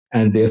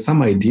And there are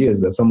some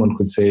ideas that someone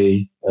could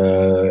say,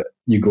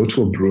 you go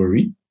to a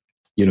brewery,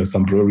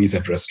 some breweries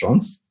have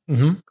restaurants.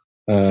 Mm-hmm.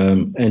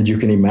 And you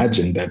can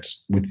imagine that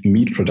with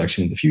meat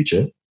production in the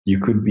future, you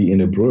could be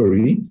in a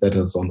brewery that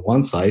is on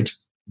one side,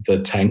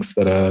 the tanks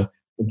that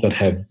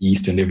have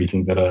yeast and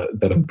everything that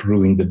are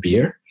brewing the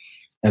beer.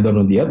 And then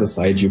on the other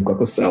side, you've got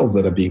the cells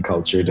that are being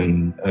cultured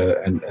and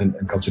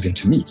cultured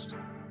into meat.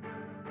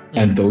 Mm-hmm.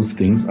 And those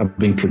things are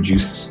being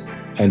produced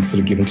and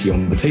sort of given to you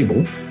on the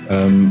table.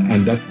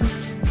 And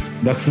that's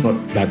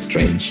not that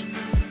strange.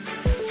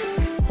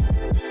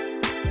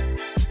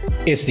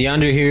 It's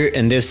DeAndre here,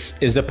 and this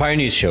is the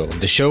Pioneers Show,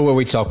 the show where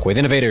we talk with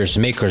innovators,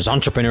 makers,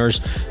 entrepreneurs,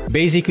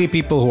 basically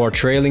people who are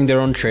trailing their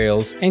own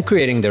trails and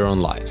creating their own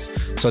lives,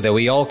 so that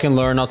we all can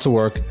learn how to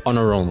work on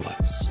our own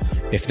lives.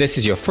 If this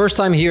is your first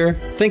time here,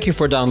 thank you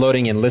for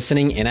downloading and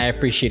listening, and I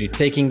appreciate you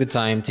taking the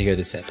time to hear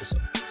this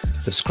episode.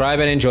 Subscribe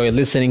and enjoy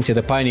listening to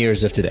the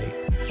Pioneers of today.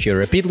 If you're a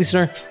repeat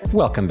listener,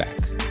 welcome back.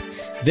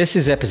 This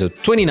is episode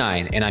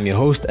 29, and I'm your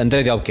host,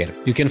 André Delquero.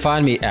 You can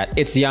find me at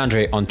It's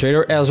DeAndre on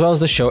Twitter, as well as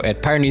the show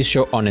at Pioneers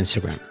Show on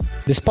Instagram.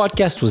 This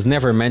podcast was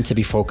never meant to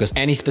be focused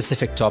on any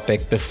specific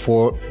topic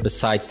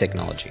besides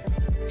technology.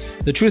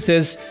 The truth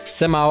is,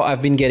 somehow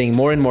I've been getting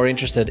more and more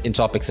interested in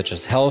topics such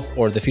as health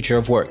or the future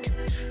of work.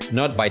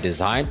 Not by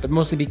design, but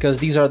mostly because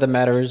these are the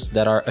matters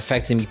that are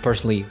affecting me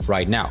personally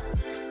right now.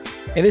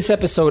 In this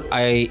episode,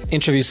 I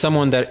interview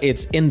someone that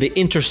it's in the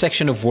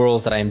intersection of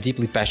worlds that I am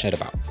deeply passionate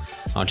about: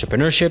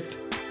 entrepreneurship,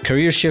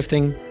 career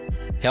shifting,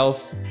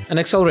 health, and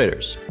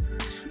accelerators.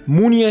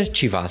 Munya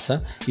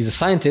Chivasa is a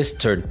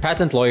scientist turned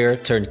patent lawyer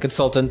turned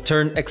consultant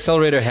turned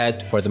accelerator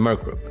head for the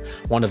Merck Group,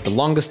 one of the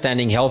longest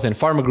standing health and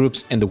pharma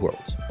groups in the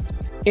world.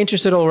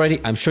 Interested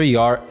already? I'm sure you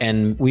are,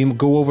 and we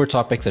go over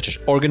topics such as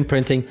organ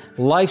printing,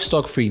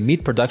 livestock-free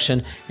meat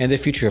production, and the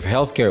future of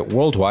healthcare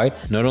worldwide,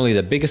 not only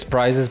the biggest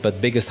prizes, but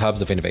biggest hubs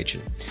of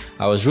innovation.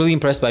 I was really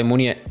impressed by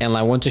Munya, and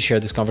I want to share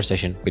this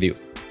conversation with you.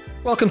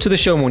 Welcome to the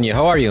show, Munya.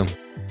 How are you?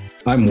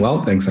 I'm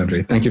well, thanks,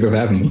 Andre. Thank you for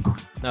having me.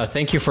 No,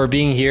 thank you for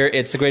being here.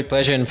 It's a great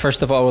pleasure. And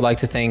first of all, I would like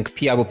to thank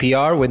Piabo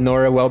PR with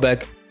Nora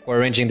Welbeck for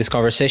arranging this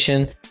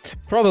conversation.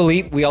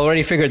 Probably, we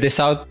already figured this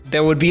out.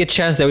 There would be a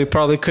chance that we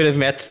probably could have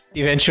met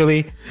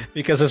eventually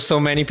because of so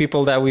many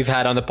people that we've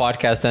had on the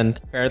podcast and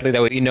apparently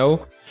that we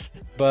know.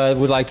 But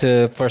we'd like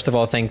to, first of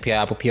all, thank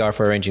Piabo PR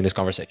for arranging this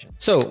conversation.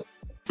 So,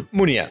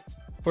 Munya,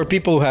 for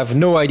people who have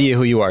no idea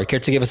who you are, care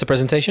to give us a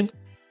presentation?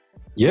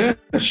 Yeah,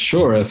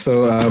 sure.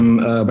 So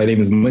my name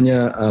is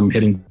Munya. I'm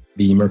heading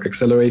the Merck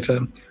Accelerator.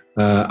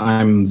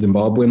 I'm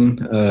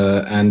Zimbabwean,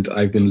 and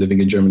I've been living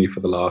in Germany for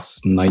the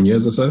last 9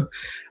 years or so.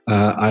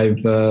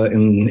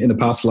 In a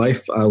past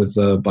life, I was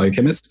a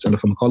biochemist and a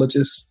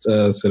pharmacologist,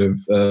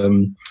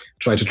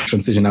 tried to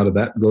transition out of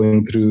that,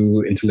 going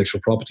through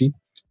intellectual property,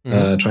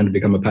 trying to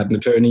become a patent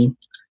attorney.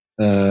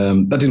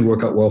 That didn't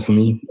work out well for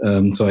me.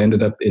 So I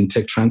ended up in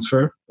tech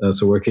transfer,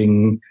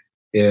 working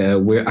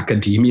where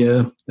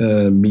academia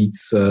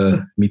meets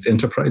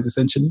enterprise,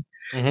 essentially.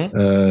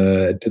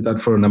 Did that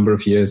for a number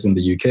of years in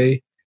the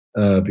UK.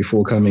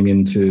 Before coming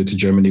into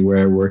Germany, where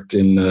I worked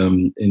in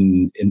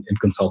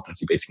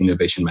consultancy, basic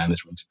innovation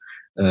management.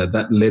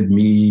 That led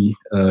me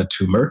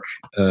to Merck,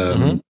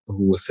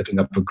 who was setting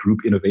up a group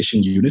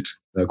innovation unit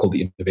called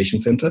the Innovation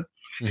Center,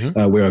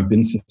 where I've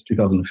been since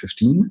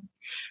 2015.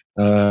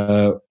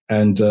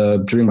 And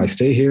during my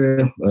stay here,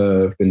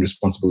 I've been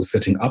responsible for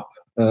setting up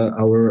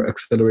our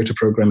accelerator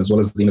program, as well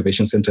as the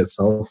Innovation Center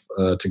itself,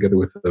 together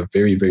with a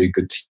very, very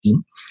good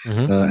team.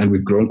 And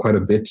we've grown quite a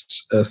bit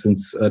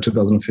since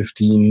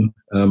 2015,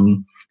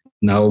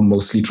 now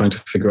mostly trying to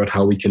figure out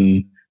how we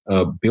can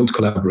build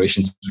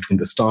collaborations between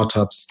the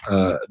startups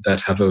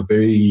that have a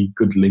very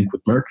good link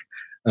with Merck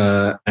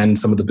and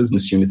some of the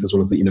business units, as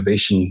well as the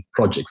innovation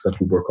projects that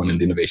we work on in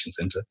the Innovation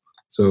Center.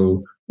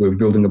 So we're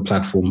building a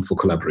platform for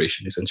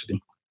collaboration, essentially.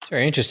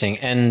 Very interesting.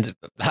 And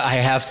I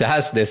have to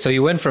ask this. So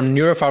you went from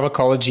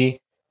neuropharmacology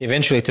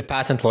eventually to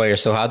patent lawyer.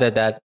 So how did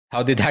that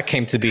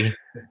came to be?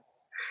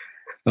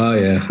 Oh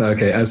yeah,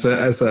 okay. That's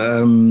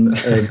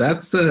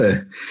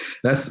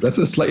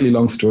a slightly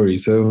long story.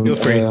 So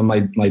my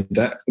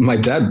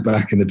dad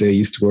back in the day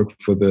used to work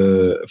for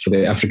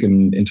the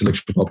African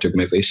Intellectual Property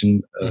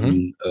Organization,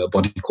 a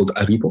body called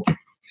ARIPO.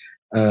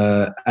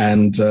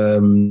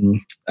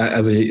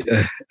 As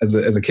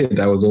a kid,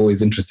 I was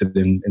always interested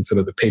in sort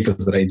of the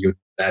papers that are in your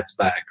dad's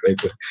bag, right?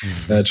 So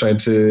trying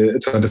to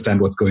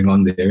understand what's going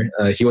on there.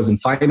 He was in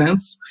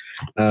finance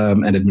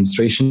and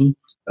administration,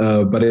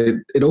 but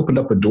it opened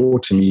up a door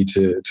to me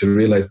to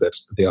realize that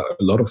there are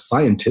a lot of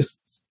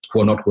scientists who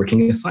are not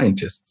working as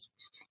scientists.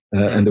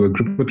 And there were a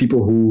group of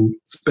people who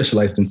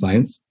specialized in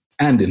science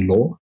and in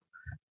law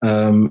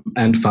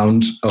and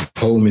found a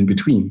home in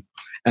between.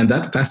 And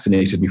that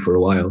fascinated me for a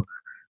while.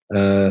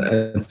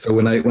 And so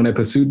when I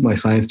pursued my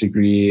science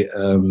degree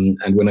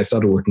and when I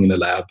started working in a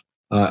lab,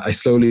 I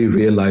slowly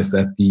realized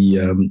that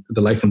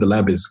the life in the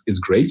lab is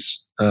great,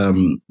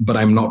 but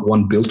I'm not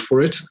one built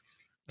for it.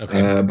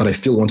 Okay. But I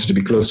still wanted to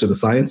be close to the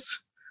science,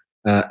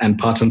 and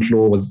patent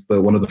law was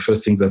one of the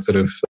first things that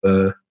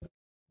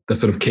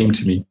sort of came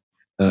to me.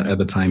 at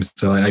the time.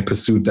 So I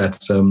pursued that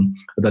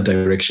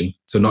direction.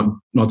 So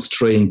not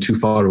straying too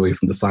far away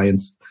from the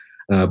science,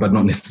 but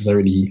not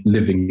necessarily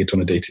living it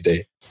on a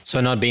day-to-day. So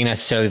not being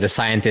necessarily the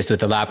scientist with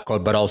the lab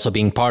coat, but also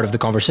being part of the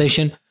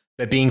conversation,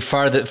 but being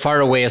far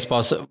away as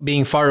possible,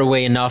 being far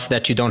away enough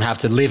that you don't have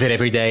to live it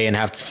every day and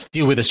have to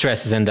deal with the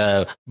stresses and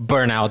the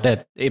burnout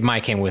that it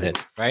might come with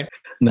it, right?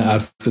 No,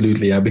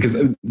 absolutely, yeah.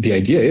 Because the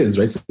idea is,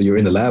 right, so you're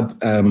in a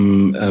lab.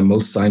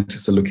 Most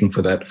scientists are looking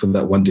for that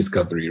one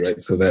discovery,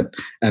 right? So that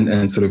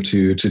and sort of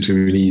to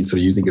really sort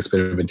of using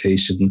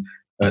experimentation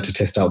to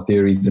test out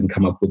theories and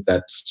come up with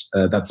that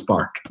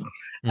spark.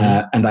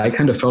 And I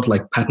kind of felt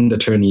like patent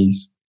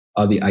attorneys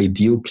are the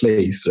ideal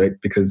place, right?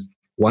 Because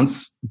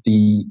once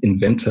the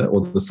inventor or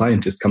the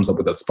scientist comes up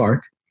with a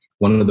spark,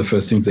 one of the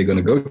first things they're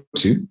going to go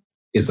to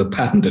is a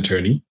patent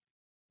attorney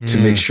to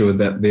make sure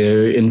that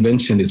their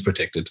invention is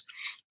protected.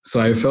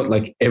 So I felt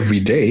like every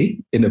day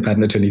in a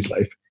patent attorney's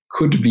life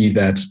could be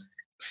that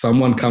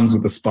someone comes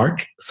with a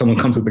spark, someone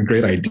comes with a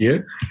great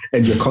idea,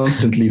 and you're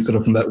constantly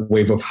sort of in that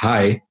wave of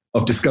high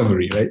of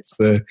discovery, right?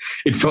 So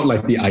it felt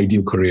like the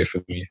ideal career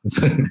for me.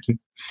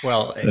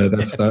 Well,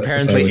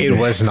 apparently it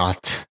was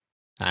not.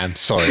 I'm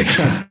sorry.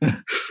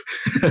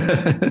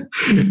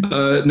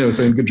 No,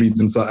 so in good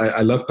reason. So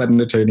I love patent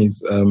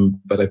attorneys,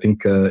 but I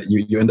think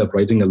you end up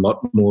writing a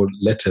lot more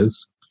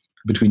letters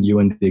between you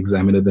and the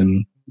examiner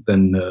than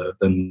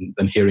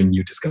hearing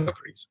new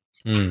discoveries.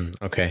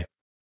 Okay.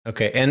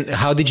 And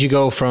how did you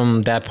go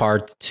from that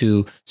part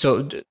to?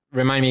 So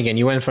remind me again.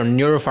 You went from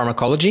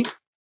neuropharmacology.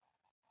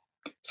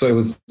 So it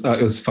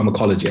was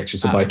pharmacology actually.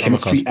 So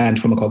biochemistry and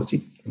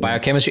pharmacology.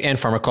 Biochemistry and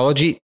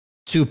pharmacology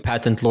to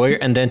patent lawyer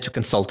and then to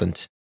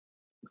consultant.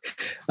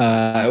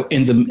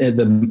 In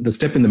the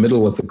step in the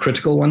middle was the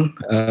critical one.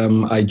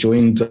 I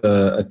joined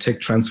a tech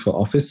transfer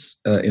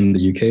office in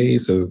the UK.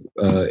 So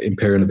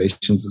Imperial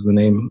Innovations is the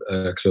name,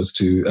 close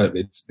to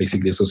it's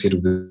basically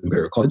associated with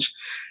Imperial College.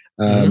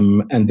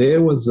 And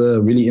there was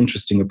a really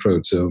interesting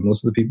approach. So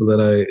most of the people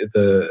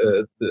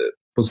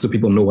most of the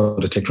people know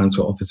what a tech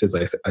transfer office is,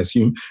 I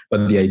assume.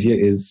 But the idea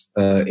is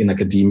in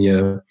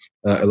academia,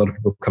 a lot of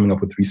people coming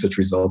up with research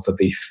results that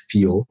they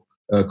feel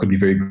could be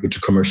very good to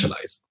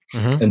commercialize.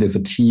 And there's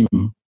a team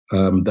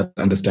that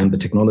understand the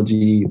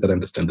technology, that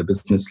understand the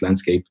business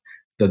landscape,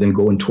 that then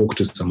go and talk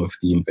to some of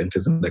the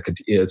inventors and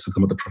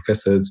some of the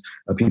professors,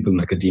 people in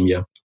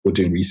academia who are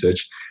doing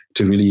research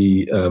to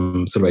really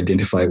sort of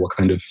identify what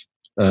kind of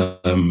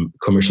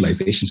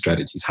commercialization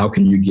strategies. How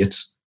can you get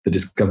the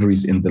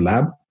discoveries in the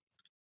lab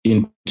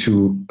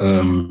into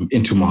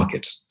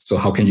market? So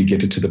how can you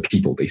get it to the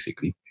people,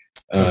 basically?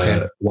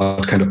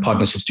 What kind of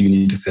partnerships do you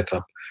need to set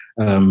up?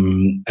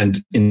 And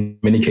in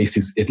many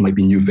cases, it might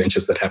be new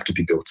ventures that have to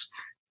be built.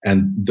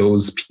 And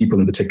those people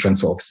in the tech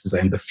transfer offices are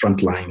in the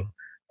front line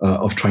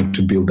of trying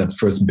to build that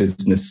first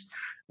business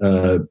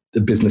and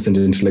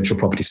intellectual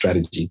property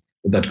strategy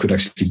that could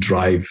actually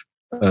drive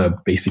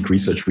basic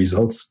research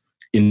results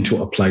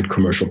into applied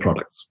commercial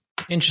products.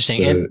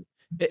 Interesting. So,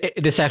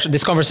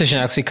 this conversation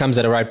actually comes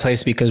at the right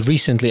place because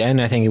recently, and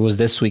I think it was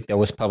this week, that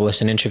was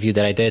published an interview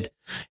that I did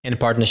in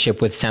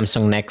partnership with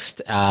Samsung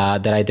Next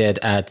that I did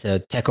at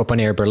Tech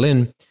Open Air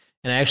Berlin,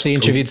 and I actually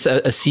interviewed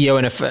a CEO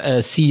and a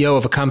CEO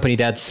of a company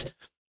that's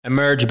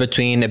emerged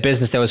between a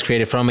business that was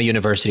created from a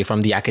university,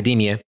 from the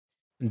academia.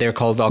 They're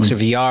called Oxford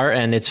VR,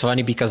 and it's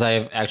funny because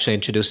I've actually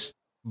introduced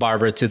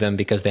Barbara to them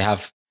because they do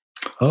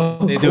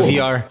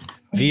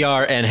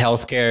VR and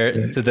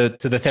healthcare to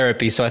the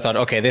therapy. So I thought,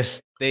 okay,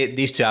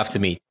 these two have to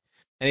meet.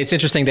 And it's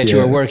interesting that you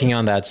were working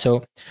on that.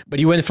 So, but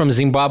you went from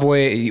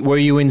Zimbabwe. Were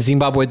you in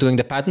Zimbabwe doing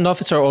the patent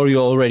office, or were you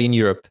already in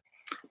Europe?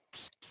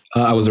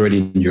 I was already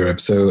in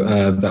Europe. So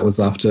that was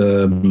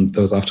after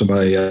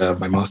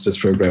my master's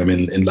program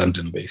in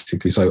London,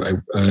 basically. So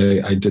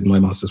I did my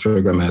master's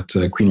program at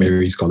Queen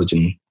Mary's College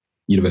in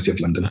University of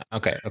London.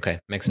 Okay,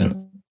 makes sense.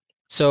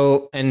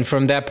 So, and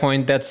from that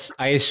point,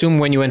 I assume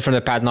when you went from the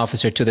patent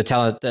officer to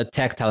the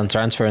tech talent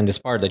transfer in this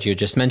part that you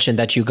just mentioned,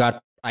 that you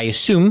got, I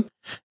assume,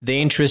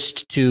 the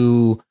interest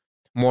to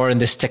more in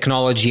this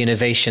technology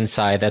innovation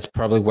side. That's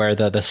probably where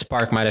the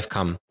spark might have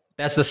come.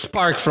 That's the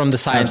spark from the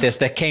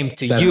scientist that came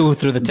to you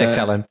through the tech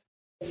talent.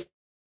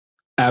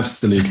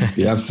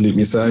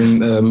 Absolutely. So,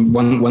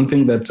 one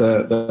thing that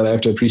I have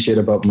to appreciate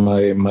about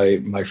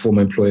my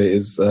former employer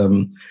is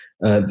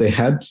they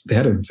had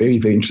a very,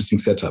 very interesting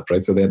setup,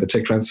 right? So they had the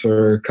tech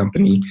transfer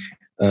company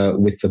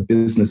with a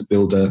business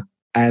builder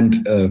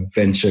and a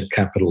venture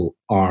capital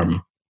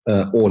arm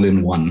all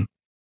in one.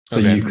 So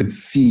you could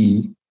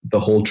see the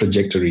whole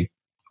trajectory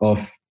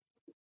of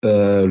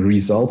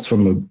results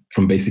from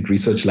basic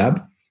research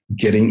lab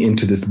getting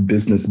into this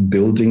business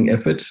building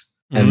effort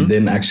and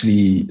then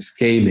actually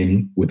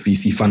scaling with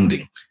VC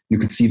funding. You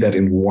could see that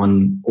in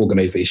one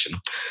organization.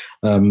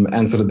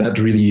 And sort of that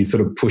really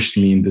sort of pushed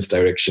me in this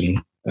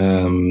direction.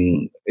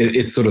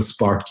 It sort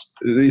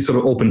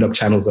of opened up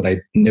channels that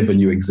I never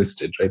knew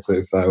existed, right? So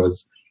if I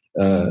was,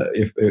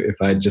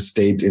 if I had just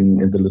stayed in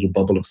the little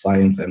bubble of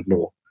science and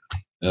law,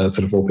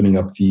 sort of opening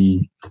up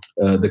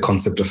the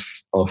concept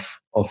of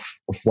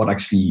what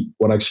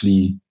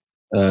actually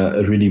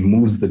really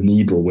moves the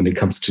needle when it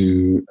comes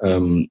to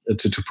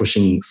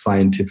pushing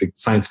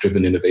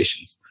science-driven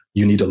innovations.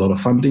 You need a lot of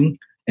funding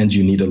and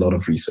you need a lot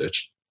of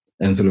research,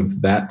 and sort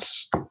of that.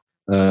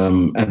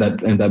 And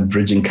that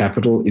bridging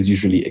capital is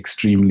usually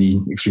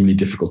extremely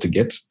difficult to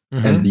get,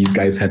 and these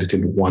guys had it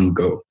in one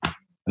go.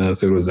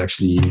 So it was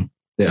actually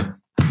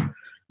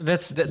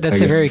that's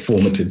a very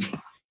formative.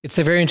 It's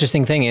a very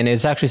interesting thing, and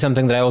it's actually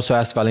something that I also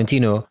asked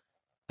Valentino.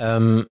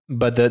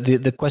 But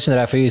the question that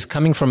I have for you is,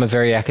 coming from a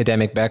very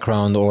academic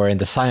background or in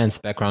the science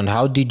background,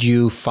 how did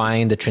you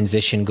find the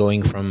transition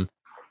going from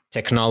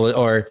technology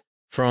or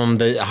from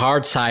the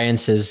hard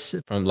sciences,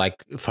 from like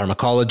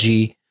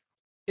pharmacology?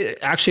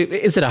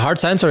 Actually, is it a hard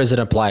science or is it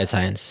applied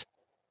science?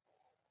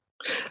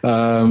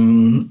 I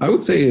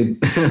would say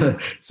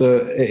so.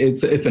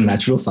 It's a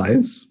natural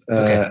science,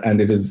 and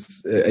it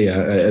is.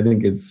 I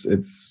think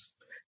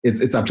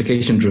it's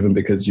application driven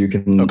because you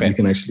can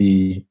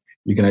actually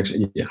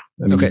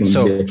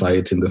apply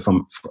it in the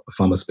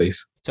pharma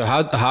space. So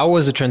how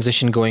was the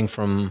transition going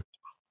from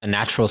a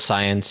natural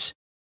science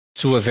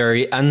to a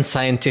very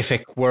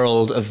unscientific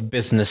world of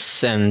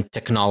business and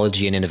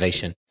technology and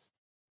innovation?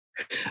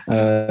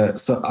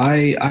 So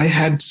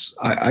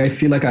I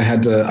feel like I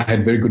had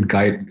very good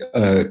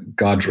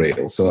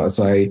guardrails.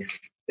 So I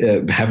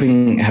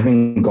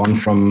having gone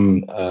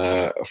from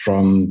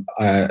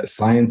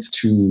science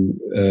to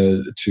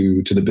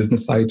the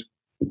business side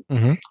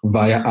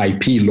via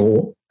IP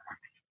law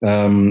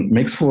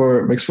makes for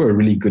a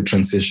really good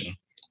transition,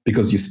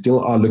 because you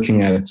still are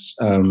looking at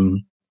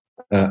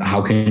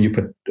how can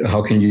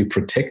you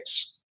protect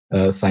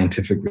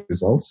scientific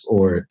results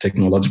or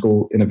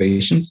technological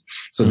innovations.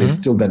 So there's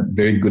still that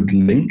very good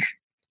link.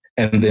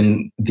 And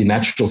then the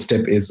natural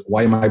step is,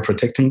 why am I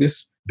protecting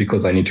this?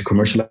 Because I need to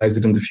commercialize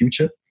it in the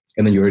future.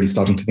 And then you're already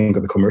starting to think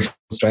of the commercial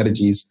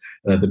strategies,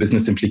 the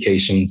business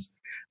implications.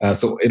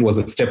 So it was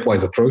a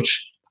stepwise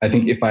approach. I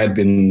think if I had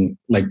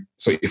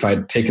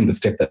taken the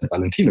step that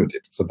Valentino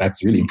did, so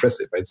that's really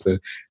impressive, right? So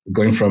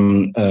going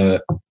from,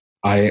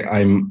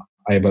 I'm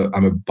a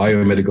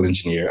biomedical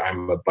engineer,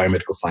 I'm a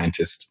biomedical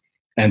scientist,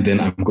 and then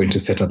I'm going to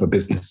set up a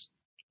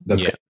business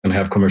that's going to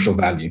have commercial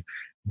value.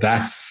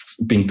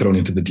 That's being thrown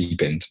into the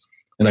deep end.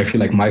 And I feel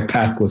like my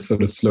path was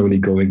sort of slowly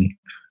going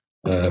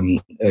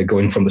from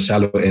the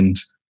shallow end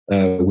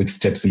with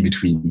steps in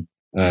between.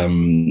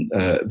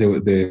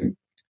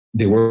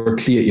 There were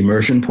clear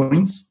immersion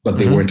points, but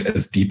they weren't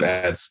as deep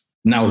as,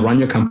 now run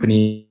your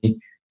company,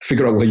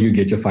 figure out where you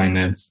get your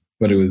finance.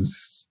 But it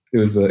was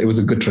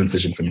a good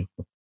transition for me.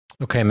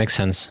 Okay, makes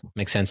sense.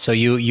 So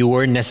you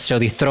weren't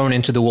necessarily thrown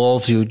into the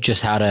wolves. You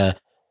just had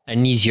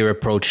an easier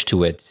approach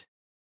to it.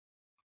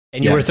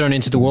 And you were thrown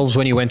into the wolves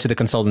when you went to the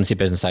consultancy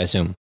business, I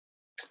assume.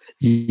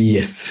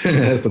 Yes.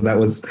 So that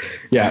was,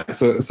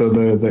 So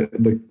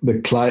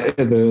the client,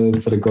 the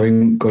sort of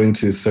going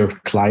to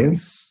serve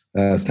clients,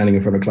 standing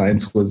in front of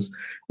clients was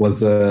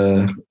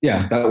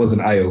that was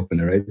an eye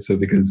opener, right? So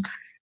because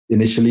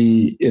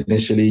initially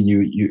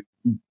you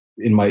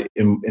in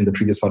the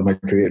previous part of my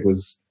career, it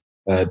was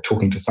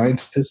talking to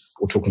scientists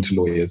or talking to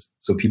lawyers.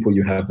 So people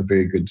you have a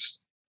very good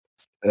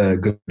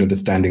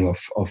understanding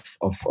of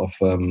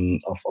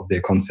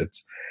their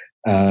concepts,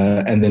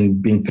 and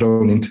then being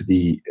thrown into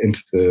the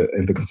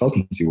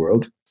consultancy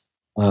world,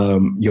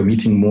 you're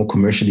meeting more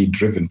commercially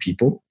driven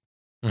people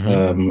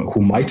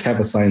who might have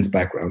a science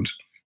background,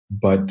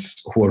 but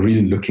who are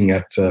really looking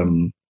at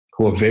who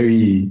are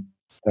very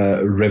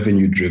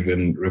revenue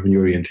driven, revenue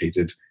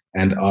orientated,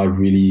 and are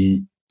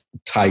really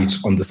tight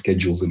on the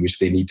schedules in which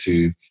they need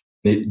to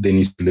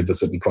deliver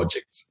certain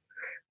projects.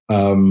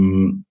 I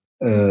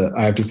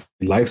have to say,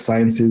 life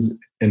sciences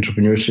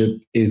entrepreneurship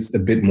is a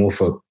bit more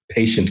of a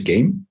patient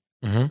game.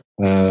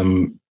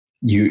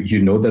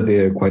 You know that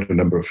there are quite a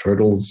number of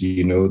hurdles.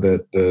 You know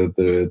that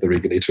the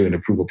regulator and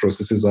approval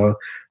processes are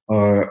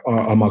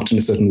marked in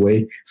a certain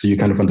way, so you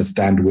kind of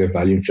understand where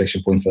value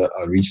inflection points are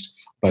reached.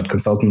 But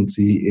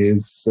consultancy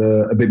is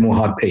a bit more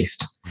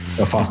hard-paced,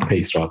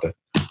 fast-paced rather.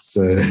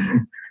 So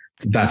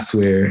that's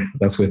where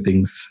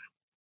things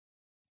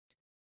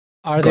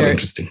got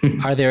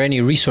interesting. Are there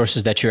any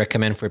resources that you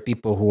recommend for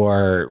people who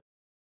are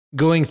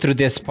going through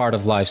this part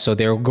of life? So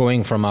they're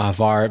going from a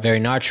very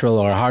natural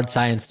or hard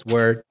science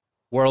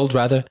world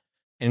rather,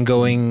 and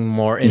going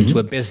more into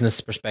a business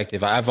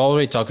perspective. I've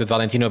already talked with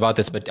Valentino about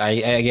this, but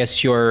I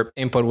guess your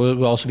input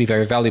will also be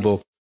very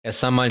valuable as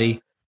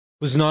somebody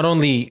who's not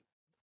only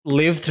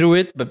lived through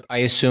it, but I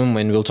assume,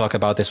 when we'll talk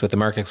about this with the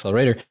Market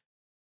Accelerator,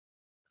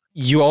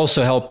 you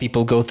also help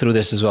people go through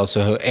this as well.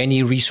 So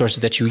any resources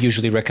that you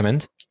usually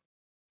recommend?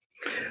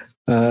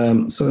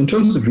 So in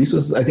terms of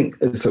resources, I think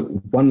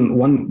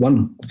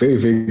one very,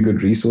 very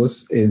good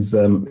resource is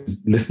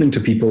listening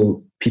to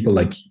people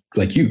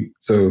like you.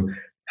 So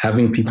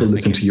having people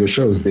listen to your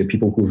shows, they're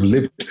people who've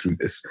lived through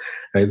this.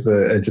 Right?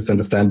 So just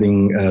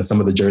understanding some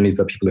of the journeys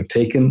that people have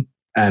taken,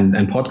 and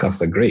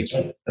podcasts are great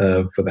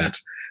for that.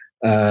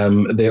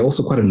 There are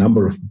also quite a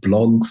number of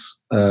blogs.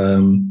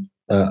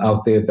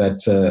 out there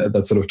that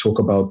sort of talk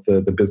about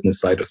the business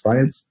side of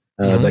science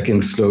that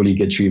can slowly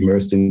get you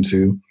immersed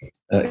into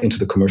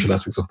the commercial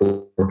aspects of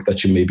the work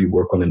that you maybe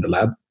work on in the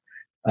lab.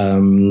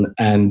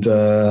 And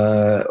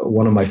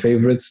one of my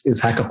favorites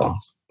is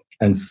hackathons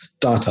and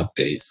startup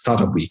days,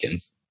 startup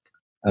weekends.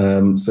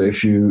 So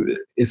if you,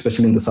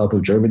 especially in the south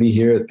of Germany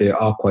here, there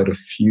are quite a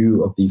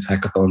few of these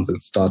hackathons and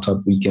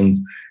startup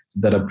weekends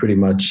that are pretty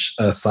much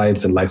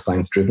science and life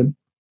science driven.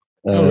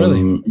 Oh,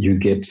 really? You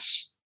get,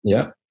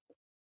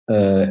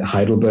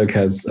 Heidelberg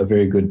has a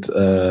very good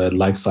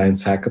life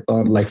science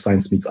hackathon, life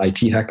science meets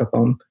IT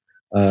hackathon.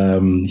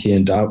 Here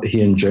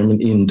in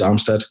Germany, in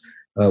Darmstadt,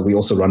 we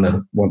also run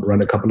a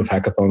couple of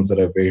hackathons that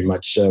are very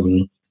much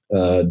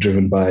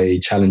driven by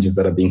challenges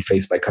that are being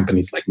faced by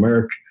companies like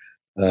Merck.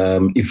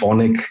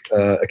 Evonik,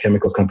 a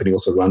chemicals company,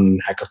 also run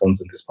hackathons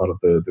in this part of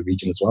the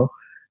region as well.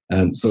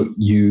 So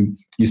you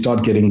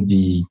start getting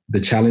the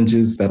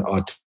challenges that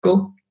are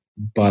typical,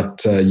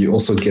 but you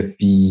also get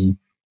the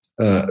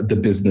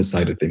business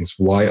side of things.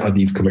 Why are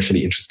these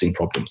commercially interesting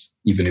problems,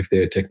 even if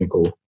there are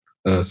technical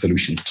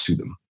solutions to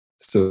them?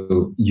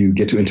 So you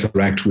get to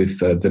interact with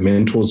the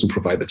mentors who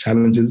provide the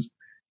challenges.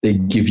 They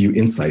give you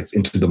insights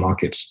into the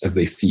market as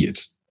they see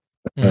it.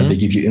 They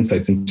give you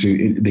insights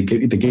into, they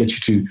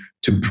get you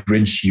to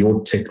bridge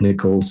your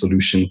technical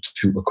solution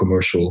to a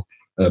commercial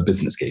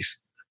business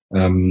case.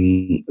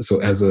 So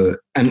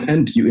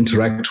and you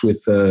interact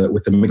with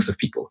a mix of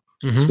people.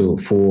 So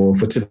for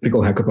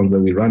typical hackathons that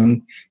we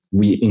run,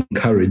 we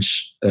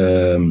encourage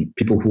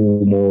people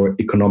who are more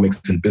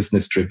economics and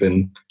business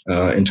driven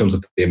in terms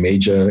of their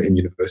major in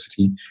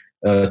university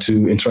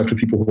to interact with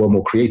people who are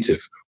more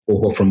creative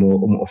or who are from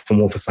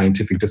more of a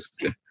scientific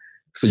discipline.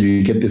 So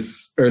you get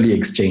this early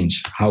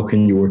exchange. How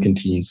can you work in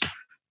teams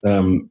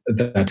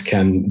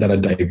that are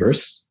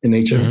diverse in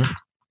nature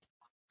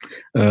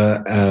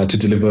to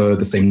deliver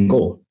the same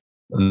goal,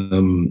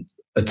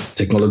 a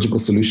technological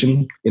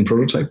solution in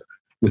prototype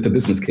with a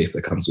business case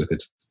that comes with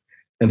it,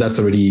 and that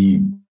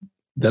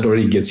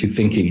already gets you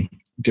thinking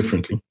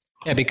differently.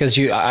 Yeah, because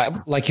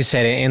like you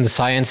said, in the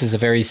science is a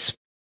very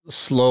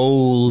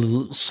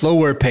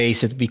slower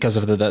pace because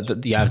of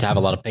the you have to have a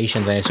lot of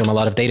patience. I assume a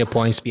lot of data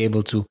points to be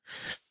able to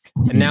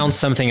announce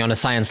something on a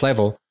science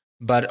level.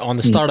 But on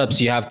the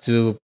startups, you have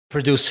to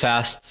produce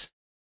fast,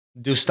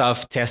 do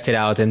stuff, test it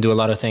out, and do a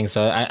lot of things.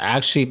 So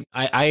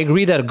I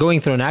agree that going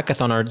through an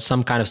hackathon or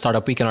some kind of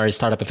startup weekend or a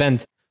startup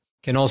event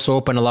can also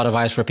open a lot of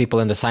eyes for people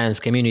in the science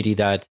community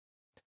that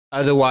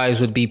otherwise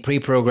would be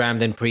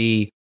pre-programmed and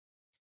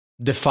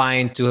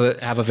pre-defined to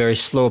have a very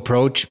slow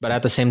approach. But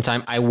at the same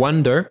time, I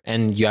wonder,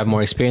 and you have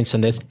more experience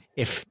on this,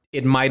 if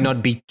it might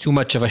not be too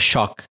much of a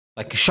shock,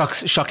 like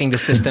shocking the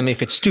system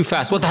if it's too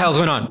fast. What the hell's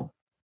going on?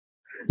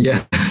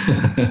 Yeah,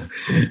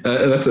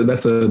 that's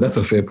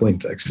a fair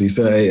point, actually.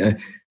 So I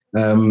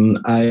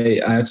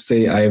have to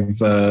say I've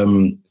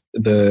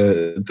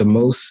the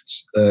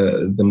most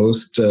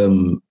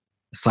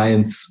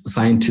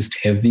scientist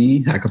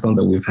heavy hackathon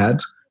that we've had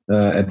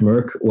at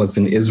Merck was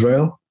in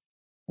Israel.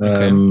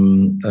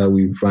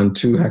 We've run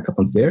 2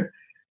 hackathons there.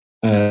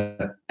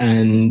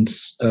 And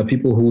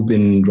people who've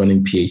been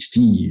running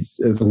PhDs,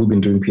 who've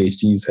been doing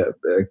PhDs,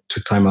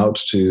 took time out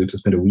to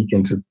spend a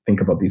weekend to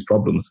think about these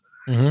problems.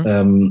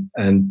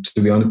 And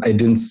to be honest, I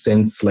didn't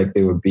sense like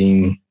they were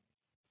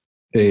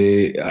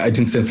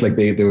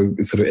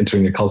sort of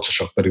entering a culture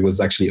shock, but it was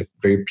actually a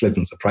very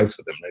pleasant surprise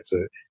for them, right? So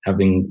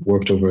having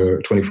worked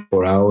over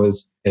 24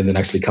 hours and then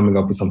actually coming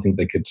up with something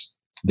they could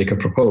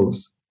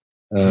propose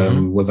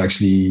was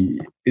actually,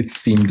 it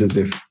seemed as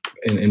if,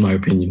 in my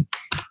opinion,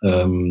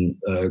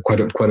 quite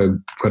a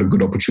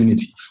good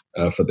opportunity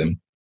for them.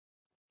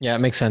 Yeah, it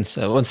makes sense.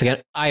 Once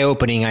again,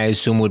 eye-opening, I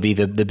assume, would be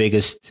the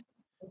biggest,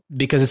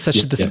 because it's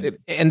such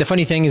and the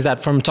funny thing is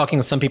that from talking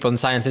to some people in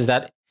science is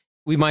that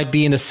we might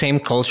be in the same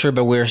culture,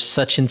 but we're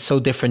in so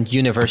different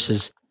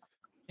universes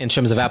in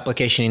terms of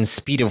application and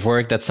speed of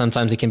work that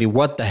sometimes it can be,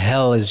 what the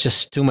hell is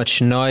just too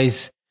much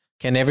noise?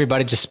 Can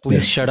everybody just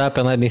please shut up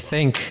and let me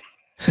think?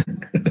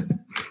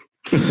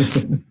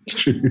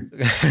 True.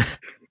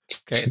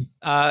 Okay.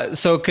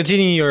 So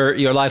continuing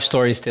your life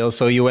story still.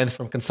 So you went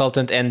from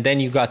consultant and then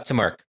you got to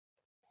Merck.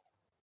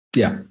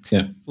 Yeah.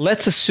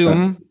 Let's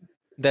assume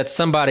that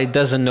somebody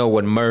doesn't know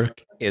what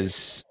Merck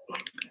is.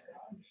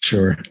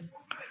 Sure.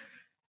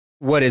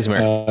 What is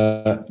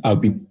Merck? I'll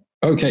be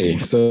okay.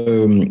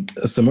 So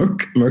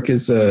Merck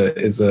is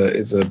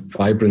a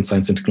vibrant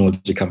science and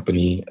technology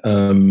company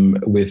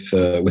with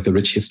a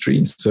rich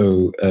history.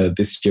 So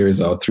this year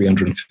is our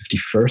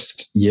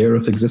 351st year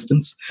of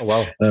existence. Oh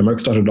wow! Merck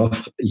started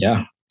off,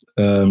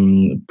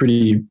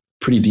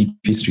 pretty deep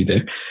history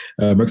there.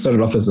 Merck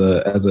started off as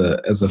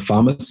a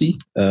pharmacy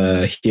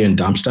here in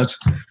Darmstadt,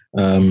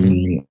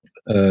 and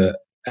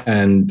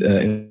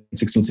in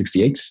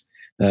 1668.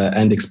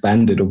 and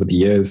expanded over the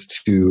years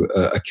to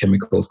a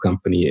chemicals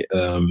company,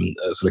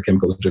 sort of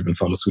chemicals-driven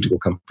pharmaceutical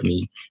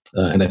company.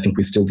 And I think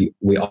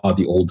we are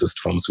the oldest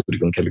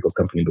pharmaceutical and chemicals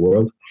company in the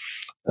world.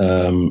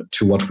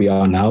 To what we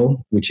are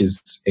now, which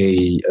is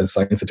a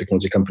science and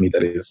technology company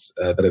that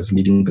has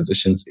leading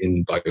positions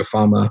in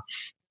biopharma,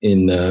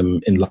 in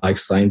life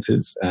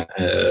sciences,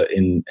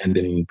 and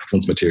in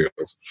performance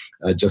materials.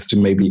 Just to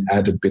maybe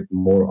add a bit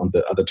more on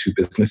the other two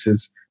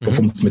businesses,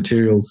 performance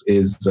materials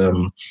is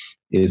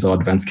our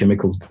advanced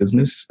chemicals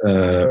business,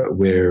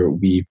 where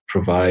we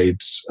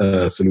provide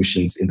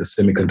solutions in the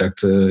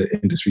semiconductor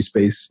industry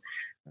space.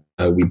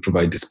 We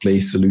provide display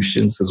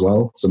solutions as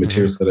well, so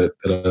materials that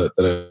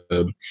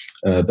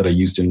are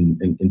used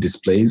in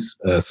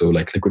displays, so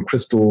like liquid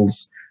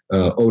crystals,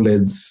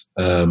 OLEDs,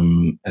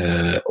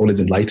 OLEDs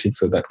in lighting,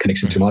 so that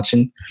connection to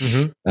marching.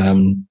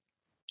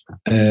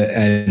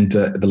 And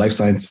the life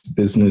science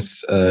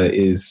business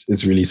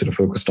is really sort of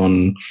focused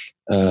on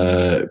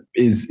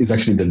is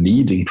actually the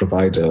leading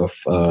provider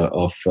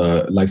of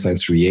life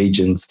science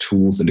reagents,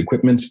 tools, and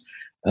equipment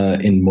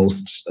in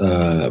most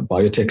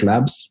biotech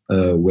labs,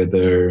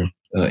 whether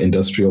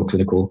industrial,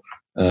 clinical,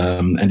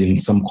 and in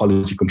some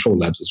quality control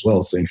labs as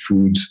well. So in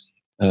food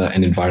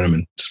and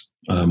environment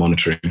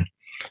monitoring,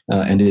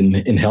 and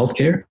in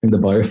healthcare, in the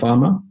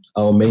biopharma.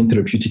 Our main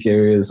therapeutic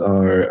areas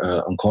are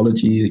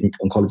oncology and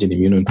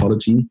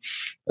immuno-oncology.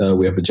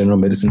 We have a general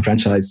medicine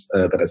franchise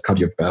that has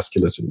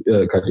cardiovascular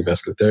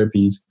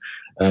therapies,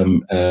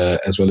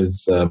 as well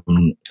as some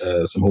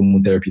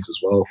hormone therapies as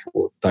well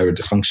for thyroid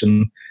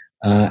dysfunction.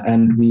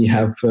 And we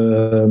have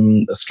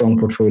a strong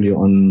portfolio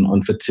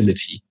on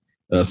fertility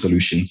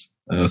solutions.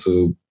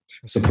 So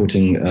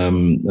supporting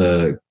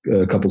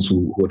couples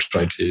who are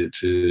trying to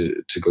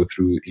go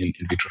through in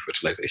vitro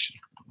fertilization.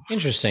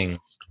 Interesting.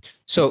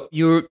 So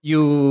you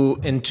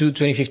in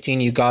 2015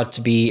 you got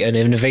to be an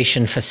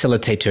innovation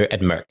facilitator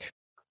at Merck.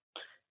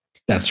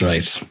 That's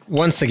right.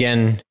 Once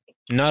again,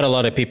 not a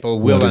lot of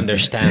people will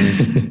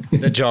understand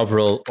the job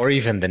role or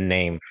even the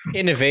name.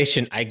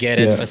 Innovation, I get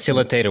it. Yeah.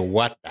 Facilitator,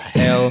 what the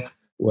hell?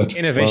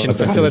 Innovation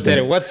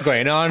facilitator, what's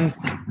going on?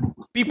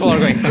 People are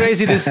going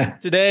crazy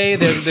today.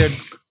 They're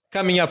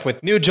coming up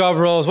with new job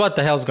roles. What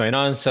the hell's going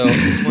on? So,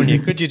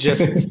 Munya, could you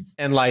just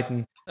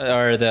enlighten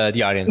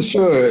the audience?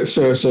 Sure. This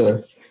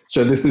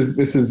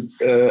is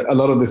a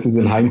lot of this is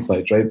in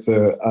hindsight, right?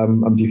 So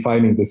I'm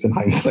defining this in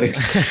hindsight.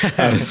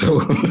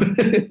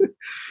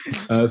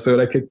 So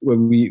like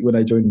when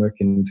I joined Merck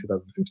in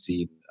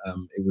 2015,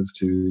 it was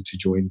to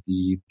join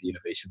the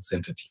innovation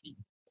center team.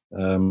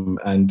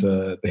 And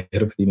the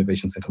head of the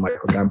innovation center,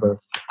 Michael Gamber,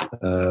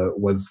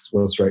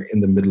 was right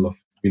in the middle of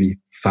really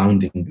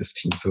founding this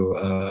team. So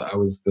I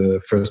was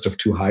the first of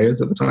two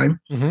hires at the time,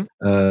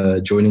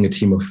 joining a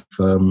team of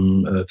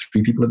 3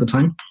 people at the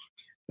time.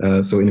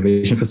 So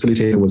innovation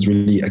facilitator was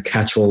really a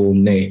catch-all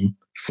name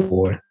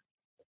for,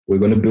 we're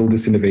going to build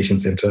this innovation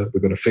center.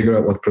 We're going to figure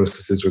out what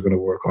processes we're going to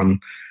work on.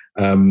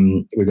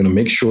 We're going to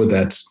make sure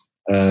that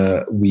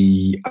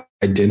we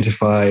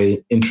identify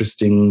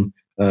interesting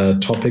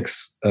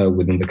topics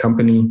within the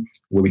company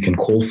where we can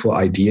call for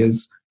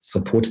ideas,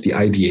 support the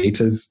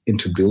ideators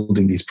into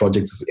building these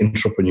projects as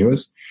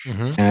entrepreneurs,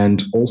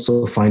 and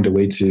also find a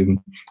way to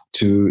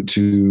improve,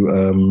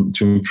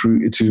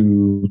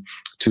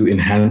 to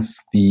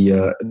enhance the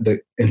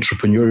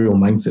entrepreneurial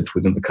mindset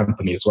within the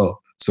company as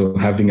well. So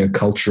having a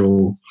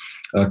cultural,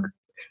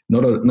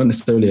 not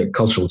necessarily a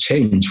cultural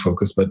change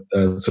focus, but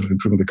sort of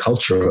improving the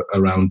culture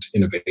around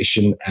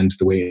innovation and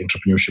the way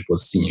entrepreneurship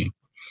was seen.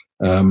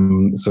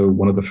 So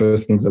one of the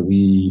first things that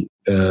we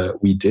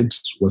did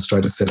was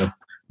try to set up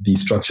the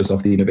structures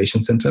of the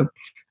innovation center.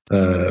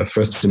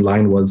 First in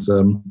line was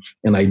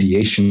an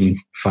ideation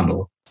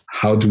funnel.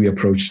 How do we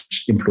approach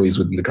employees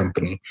within the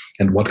company,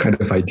 and what kind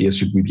of ideas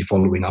should we be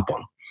following up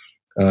on?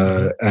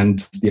 And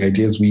the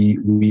ideas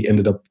we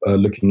ended up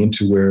looking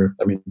into were,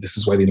 this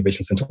is why the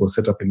innovation center was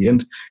set up in the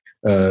end,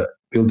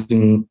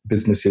 building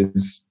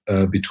businesses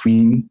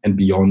between and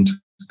beyond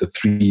the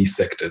 3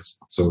 sectors.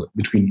 So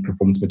between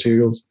performance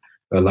materials,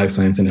 life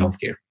science, and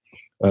healthcare,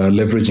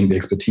 leveraging the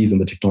expertise and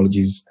the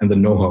technologies and the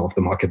know-how of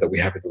the market that we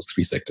have in those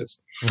 3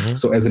 sectors.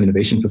 So as an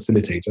innovation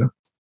facilitator,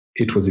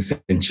 it was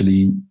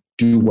essentially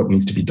do what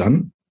needs to be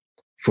done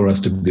for us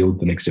to build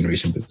the next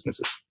generation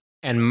businesses.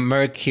 And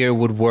Merck here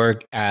would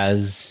work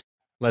as,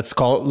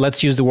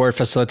 let's use the word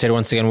facilitator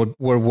once again,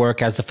 would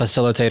work as a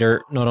facilitator,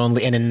 not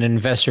only and an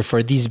investor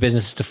for these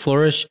businesses to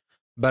flourish,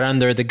 but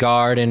under the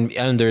guard and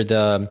under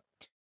the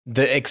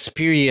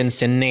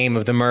experience and name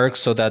of the Merck,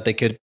 so that they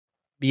could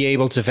be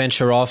able to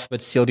venture off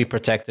but still be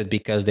protected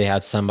because they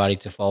had somebody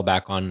to fall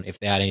back on if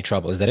they had any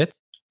trouble. Is that it?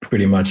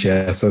 Pretty much,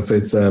 yeah. So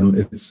it's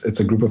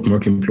a group of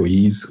Merck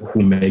employees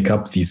who make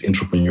up these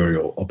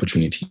entrepreneurial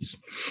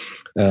opportunities.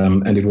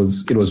 And it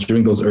was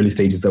during those early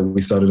stages that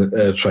we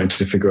started trying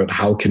to figure out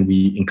how can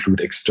we include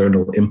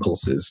external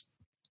impulses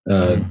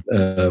through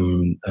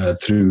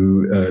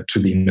to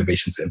the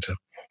innovation center,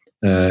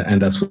 and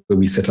that's where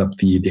we set up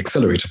the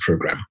accelerator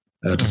program.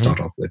 to start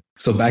off with.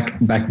 So back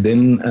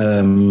then,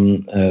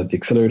 the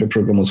accelerator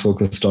program was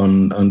focused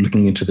on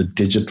looking into the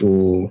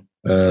digital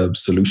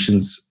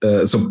solutions.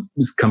 So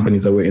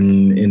companies that were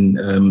in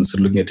sort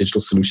of looking at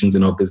digital solutions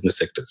in our business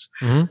sectors,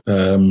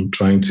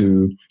 trying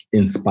to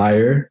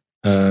inspire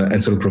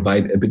and sort of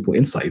provide a bit more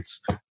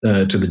insights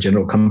to the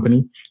general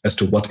company as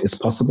to what is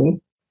possible,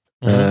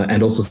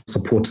 and also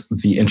support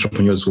the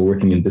entrepreneurs who are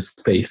working in this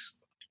space,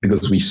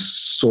 because we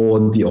saw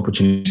the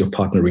opportunity of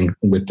partnering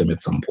with them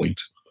at some point.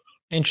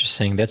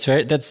 Interesting. That's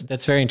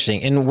very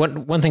interesting. And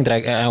one thing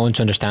that I want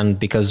to understand,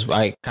 because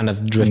I kind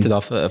of drifted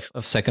off a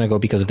second ago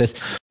because of this.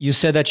 You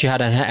said that you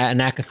had an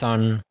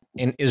hackathon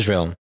in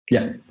Israel.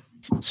 Yeah.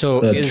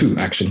 So two,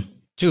 actually.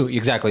 Two,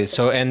 exactly.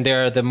 So, and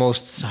they're the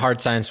most hard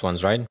science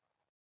ones, right?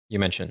 You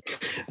mentioned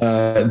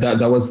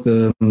that was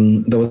the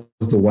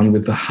one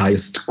with the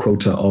highest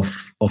quota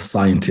of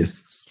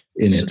scientists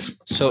in it.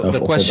 So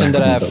the question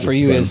that I have for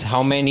you is,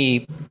 how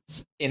many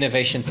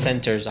innovation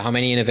centers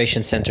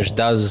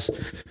does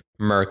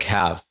Merck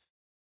have?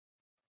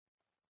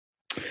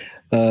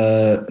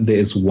 There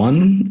is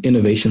one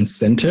innovation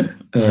center.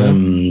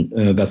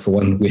 That's the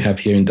one we have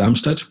here in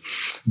Darmstadt,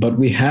 but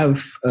we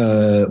have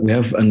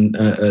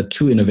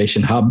two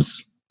innovation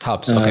hubs.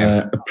 Hubs,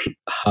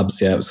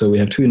 yeah. So we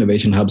have two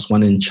innovation hubs,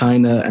 one in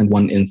China and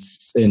one in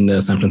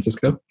San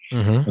Francisco. So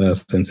in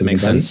Silicon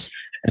Makes Valley. sense.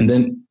 And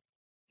then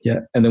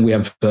we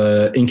have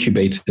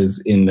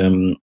incubators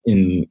in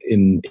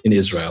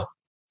Israel.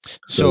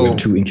 So we have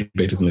two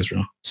incubators in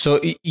Israel. So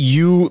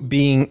you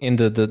being in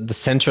the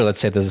center,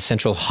 let's say the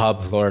central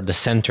hub or the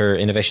center,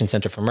 innovation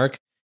center for Merck,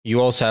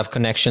 you also have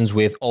connections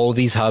with all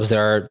these hubs that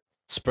are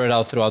spread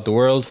out throughout the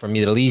world, from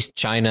Middle East,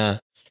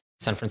 China,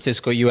 San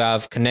Francisco. You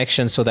have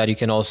connections so that you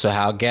can also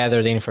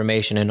gather the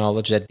information and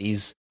knowledge that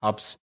these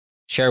hubs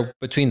share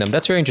between them.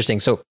 That's very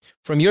interesting. So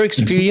from your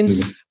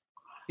experience,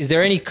 is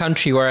there any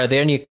country, or are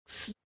there any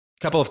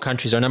couple of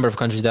countries or a number of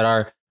countries that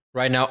are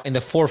right now in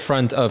the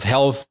forefront of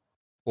health,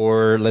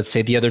 or let's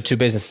say the other two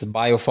businesses,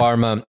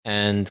 biopharma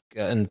and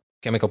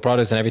chemical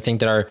products and everything,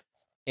 that are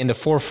in the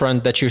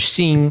forefront that you're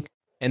seeing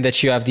and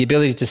that you have the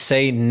ability to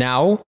say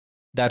now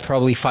that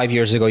probably 5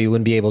 years ago you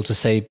wouldn't be able to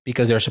say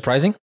because they're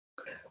surprising?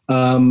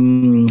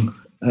 So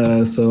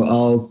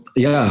I'll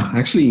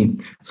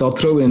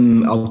throw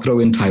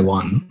in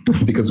Taiwan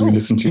because we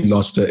recently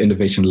launched an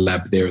innovation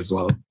lab there as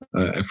well.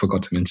 I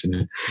forgot to mention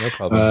it. No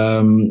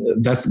problem.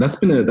 That's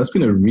been a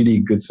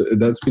really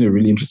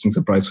interesting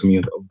surprise for me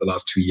over the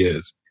last 2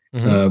 years.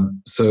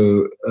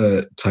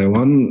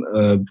 Taiwan,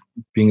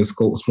 being a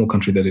small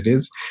country that it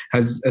is,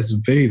 has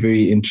very,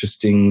 very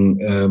interesting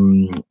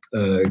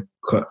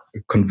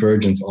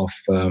convergence of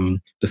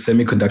the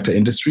semiconductor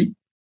industry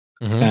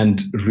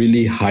and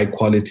really high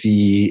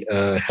quality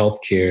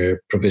healthcare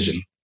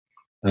provision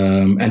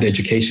and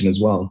education as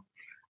well.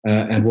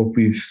 And what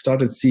we've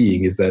started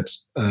seeing is that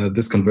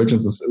this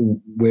convergence of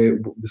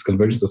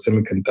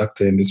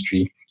semiconductor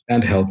industry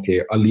and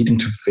healthcare are leading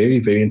to very,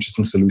 very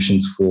interesting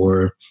solutions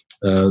for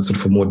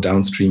for more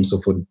downstream, so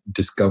for on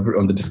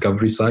the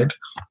discovery side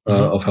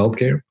of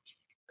healthcare.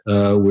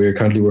 We're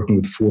currently working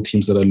with 4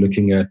 teams that are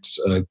looking at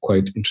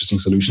quite interesting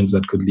solutions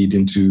that could lead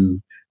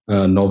into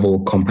novel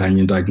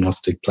companion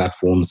diagnostic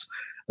platforms,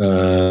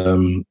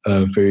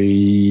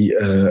 very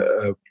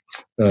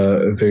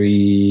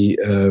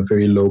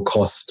low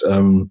cost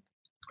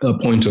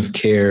point of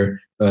care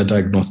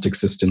diagnostic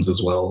systems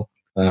as well.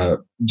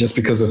 Just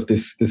because of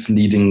this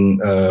leading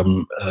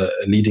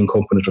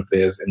component of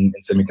theirs in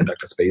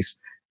semiconductor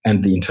space,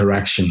 and the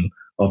interaction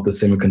of the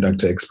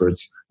semiconductor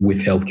experts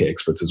with healthcare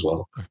experts as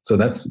well. So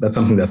that's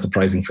something that's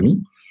surprising for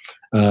me.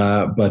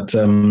 But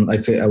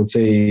I would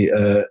say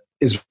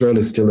Israel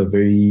is still a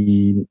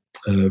very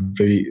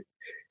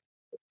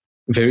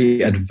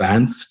very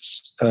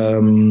advanced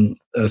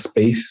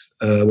space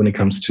when it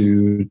comes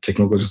to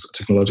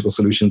technological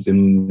solutions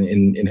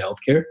in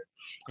healthcare.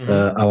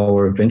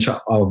 Our venture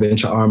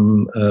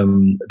arm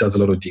does a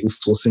lot of deal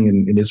sourcing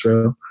in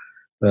Israel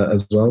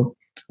as well.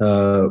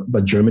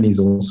 But Germany is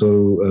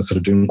also sort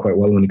of doing quite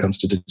well when it comes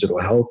to digital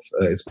health.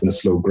 It's been a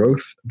slow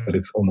growth, but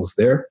it's almost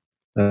there.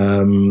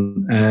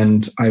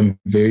 And I'm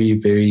very,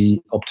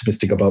 very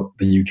optimistic about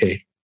the UK.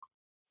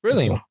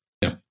 Really? Well.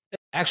 Yeah.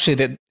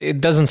 Actually,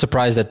 it doesn't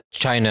surprise that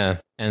China,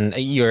 and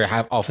you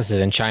have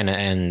offices in China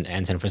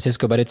and San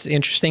Francisco, but it's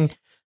interesting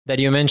that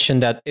you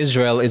mentioned that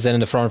Israel is in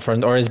the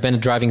front or has been a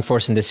driving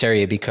force in this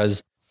area,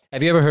 because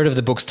have you ever heard of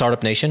the book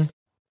Startup Nation?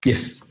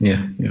 Yes.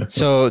 Yeah.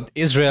 So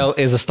Israel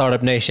is a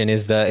startup nation,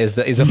 is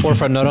a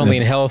forefront not only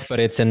in health, but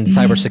it's in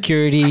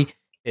cybersecurity,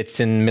 it's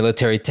in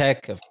military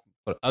tech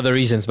for other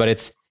reasons, but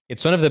it's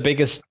one of the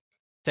biggest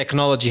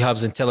technology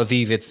hubs in Tel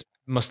Aviv. It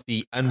must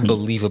be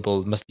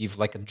unbelievable. It must be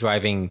like a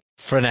driving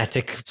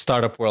frenetic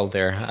startup world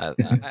there.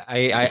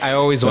 I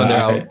always wonder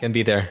how it can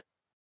be there.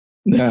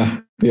 Yeah.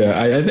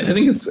 I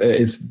think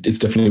it's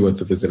definitely worth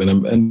a visit,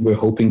 and we're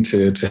hoping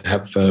to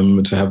have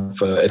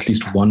at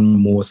least one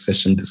more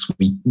session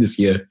this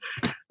year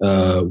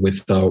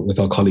with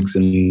our colleagues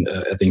at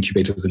the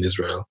incubators in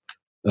Israel,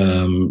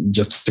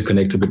 just to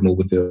connect a bit more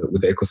with the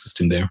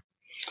ecosystem there.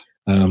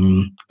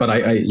 But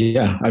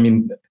I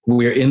mean,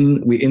 we're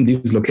in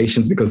these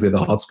locations because they're the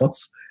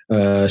hotspots.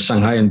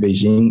 Shanghai and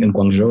Beijing and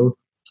Guangzhou,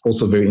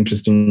 also very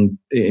interesting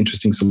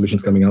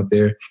solutions coming out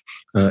there.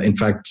 In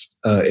fact,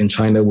 in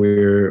China,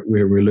 we're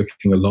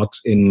looking a lot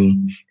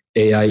in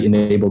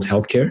AI-enabled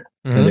healthcare,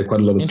 and there are quite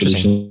a lot of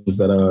solutions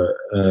that are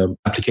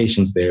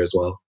applications there as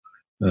well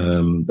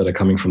that are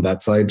coming from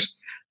that side.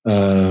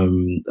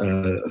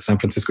 San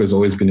Francisco has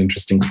always been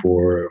interesting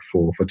for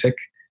tech,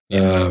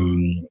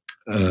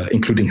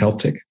 including health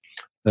tech.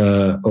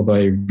 Although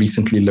I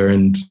recently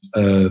learned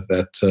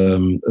that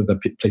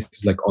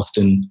places like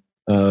Austin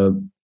are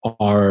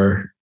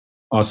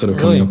sort of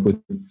coming up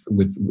with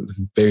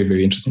very,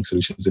 very interesting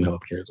solutions in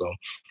healthcare as well.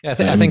 Yeah,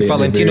 I think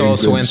Valentino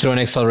also went through an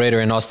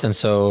accelerator in Austin,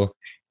 so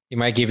he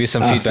might give you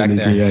some feedback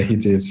there. Yeah, he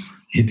did.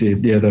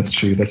 Yeah, that's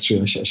true. I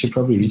should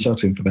probably reach out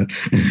to him for that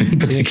in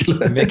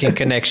particular. making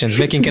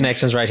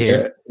connections right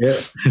here. Yeah.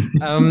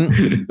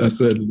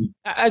 Certainly.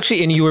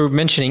 Actually, and you were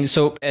mentioning,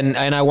 and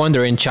I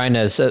wonder, in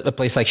China, a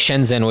place like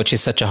Shenzhen, which is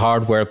such a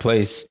hardware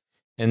place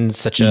and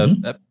such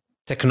a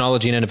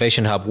technology and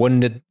innovation hub,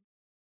 wouldn't it,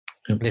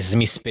 this is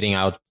me spitting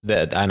out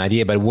an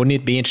idea, but wouldn't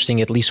it be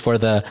interesting, at least for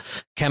the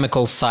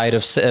chemical side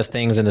of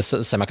things and the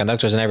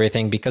semiconductors and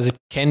everything, because it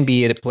can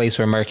be a place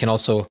where America can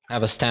also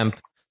have a stamp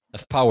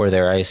of power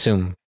there, I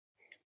assume.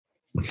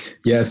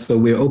 Yeah, so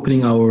we're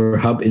opening our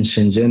hub in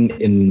Shenzhen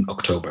in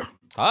October.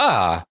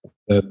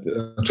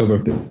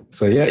 October.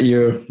 So yeah,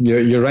 you're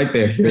right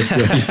there. You're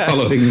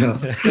following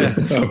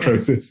our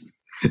process.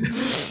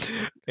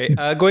 Okay,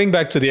 going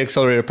back to the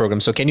accelerator program.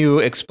 So can you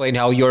explain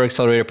how your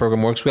accelerator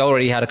program works? We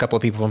already had a couple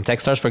of people from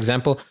Techstars, for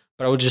example,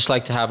 but I would just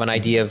like to have an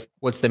idea of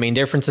what's the main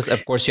differences.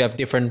 Of course, you have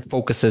different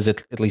focuses,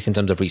 at least in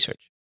terms of research.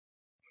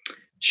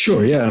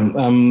 Sure. Yeah.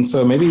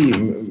 So maybe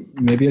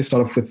I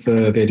start off with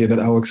the idea that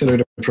our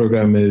accelerator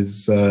program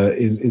is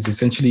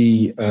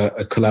essentially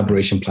a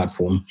collaboration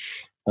platform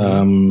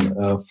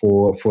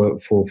for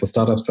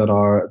startups that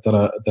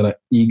are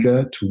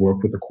eager to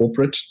work with a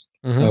corporate.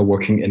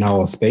 Working in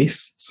our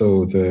space,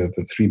 so the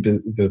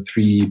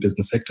three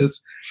business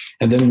sectors,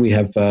 and then we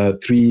have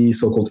three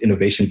so-called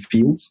innovation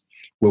fields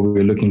where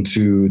we're looking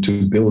to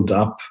build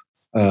up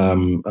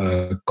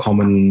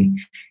common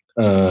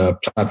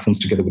platforms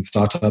together with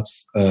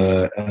startups.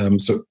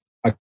 So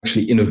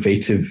actually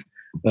innovative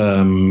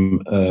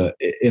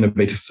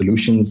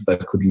solutions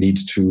that could lead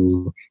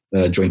to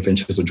joint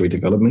ventures or joint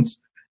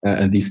developments,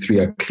 and these three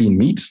are clean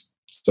meat.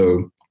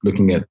 So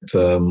looking at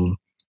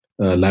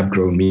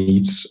lab-grown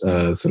meat,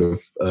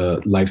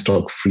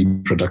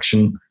 livestock-free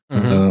production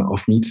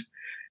of meat.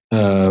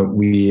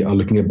 We are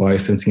looking at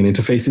biosensing and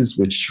interfaces,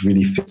 which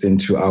really fits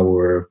into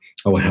our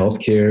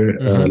healthcare,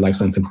 life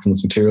science and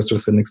performance materials to a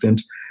certain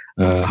extent.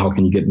 How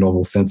can you get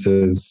novel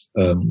sensors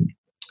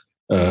and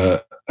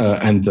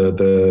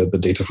the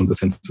data from the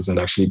sensors and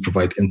actually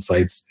provide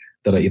insights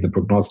that are either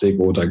prognostic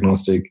or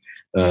diagnostic,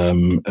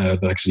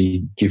 that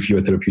actually give you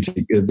a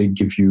therapeutic, they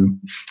give you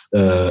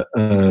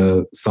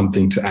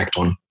something to act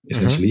on,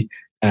 essentially.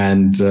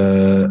 And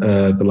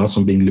the last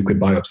one being liquid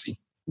biopsy.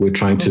 We're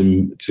trying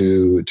to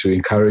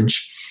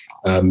encourage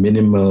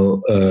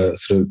minimal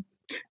to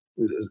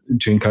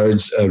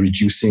encourage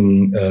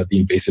reducing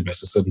the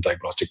invasiveness of certain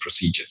diagnostic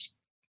procedures.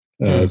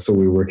 So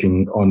we're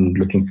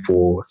looking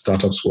for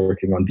startups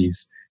working on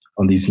these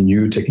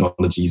new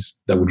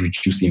technologies that would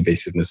reduce the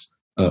invasiveness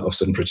of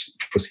certain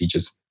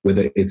procedures,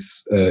 whether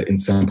it's in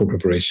sample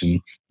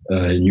preparation,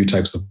 new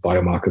types of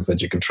biomarkers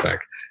that you can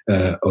track,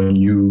 or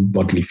new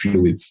bodily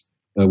fluids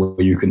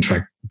where you can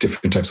track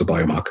different types of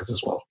biomarkers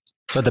as well.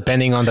 So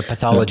depending on the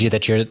pathology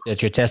that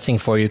you're testing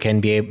for, you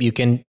can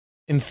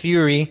in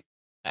theory,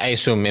 I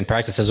assume in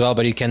practice as well,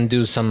 but you can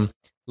do some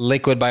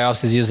liquid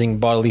biopsies using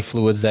bodily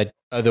fluids that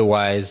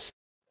otherwise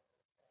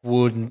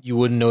you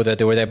wouldn't know that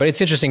they were there. But it's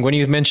interesting when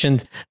you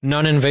mentioned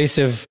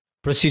non-invasive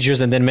procedures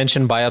and then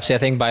mentioned biopsy. I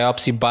think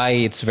biopsy by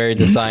its very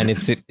design,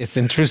 it's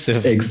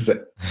intrusive.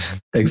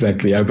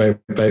 Exactly, by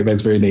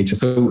its very nature.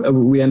 So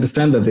we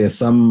understand that there's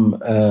some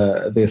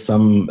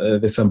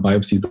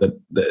biopsies that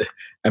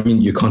I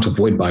mean, you can't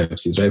avoid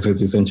biopsies, right? So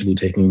it's essentially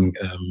taking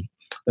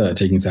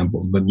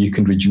samples, but you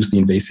can reduce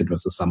the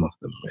invasiveness of some of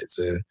them. Right?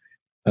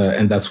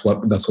 And that's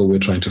what we're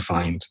trying to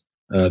find.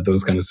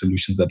 Those kind of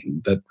solutions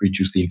that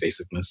reduce the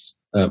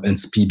invasiveness and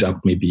speed up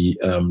maybe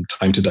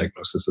time to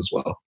diagnosis as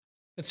well.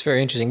 It's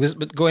very interesting.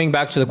 But going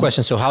back to the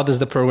question, so how does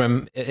the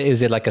program?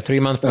 Is it like a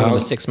 3-month program, a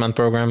 6-month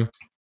program?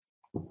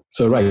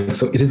 So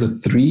it is a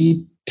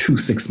 3 to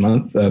 6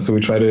 month. So we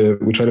try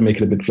to make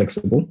it a bit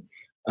flexible.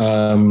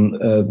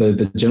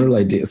 The general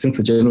idea, since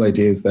the general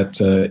idea is that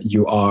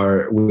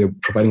we're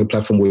providing a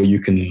platform where you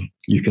can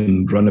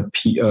run a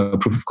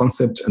proof of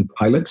concept and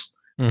pilot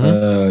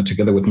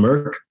together with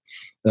Merck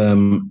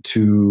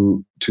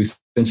to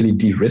essentially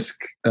de-risk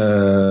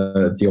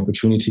the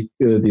opportunity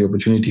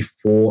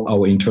for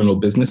our internal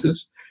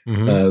businesses.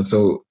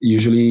 So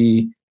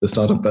usually the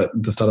startups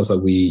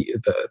that we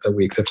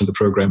accept in the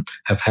program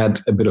have had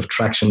a bit of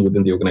traction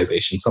within the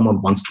organization.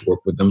 Someone wants to work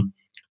with them,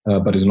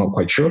 but is not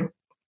quite sure.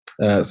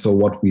 So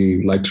what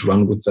we like to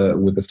run with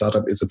the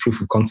startup is a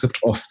proof of concept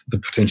of the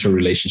potential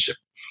relationship.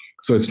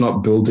 So it's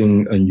not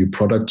building a new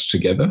product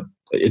together.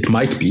 It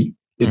might be,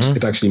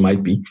 it actually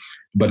might be,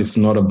 but it's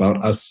not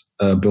about us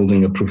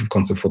building a proof of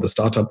concept for the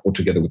startup or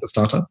together with the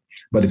startup,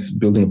 but it's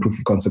building a proof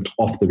of concept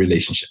of the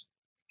relationship.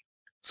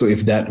 So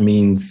if that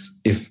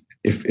means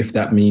if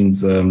that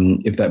means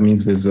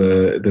there's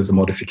a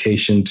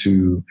modification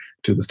to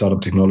the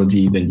startup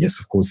technology, then yes,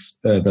 of course,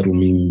 that will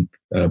mean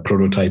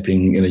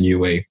prototyping in a new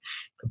way.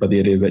 But the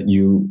idea is that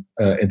you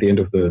at the end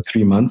of the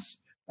 3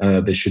 months,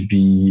 there should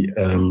be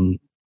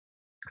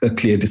a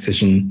clear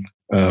decision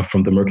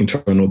from the Merck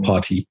internal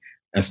party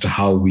as to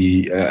how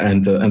we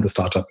and the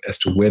startup as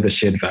to where the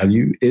shared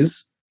value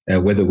is,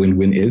 where the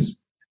win-win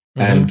is,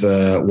 and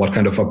what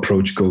kind of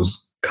approach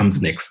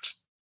comes next.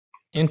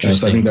 Interesting.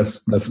 So I think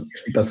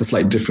that's a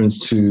slight difference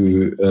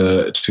to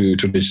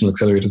traditional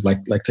accelerators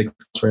like Tech,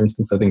 for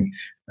instance. I think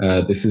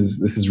this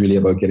is really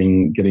about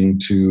getting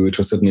to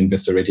a certain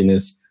investor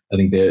readiness. I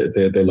think there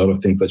are a lot of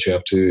things that you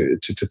have to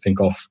think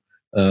of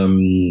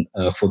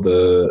for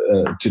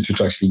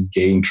to actually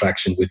gain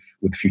traction with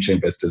future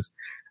investors.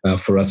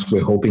 For us,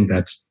 we're hoping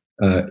that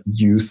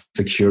you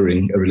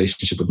securing a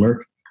relationship with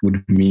Merck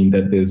would mean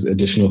that there's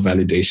additional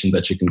validation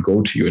that you can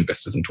go to your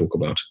investors and talk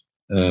about.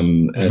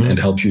 And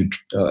help you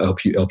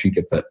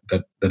get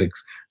that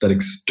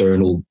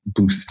external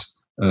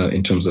boost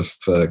in terms of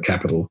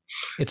capital.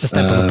 It's a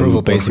stamp of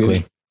approval,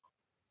 basically.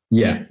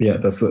 Yeah,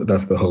 that's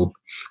the hope.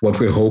 What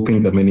we're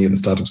hoping that many of the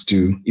startups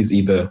do is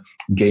either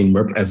gain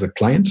Merck as a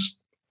client,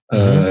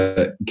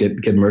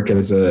 get Merck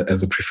as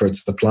a preferred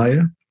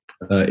supplier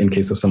in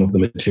case of some of the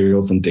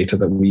materials and data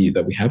that we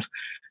have,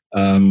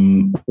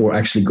 or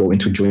actually go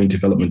into joint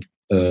development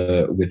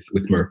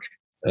with Merck.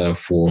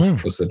 For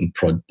certain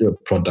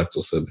products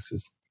or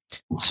services.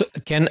 So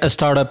can a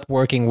startup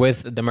working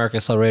with the Merck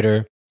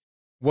Accelerator,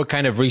 what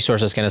kind of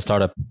resources can a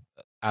startup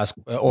ask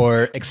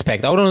or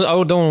expect? I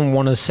don't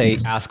want to say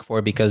ask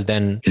for, because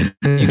then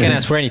you can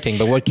ask for anything,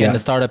 but what can a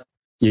startup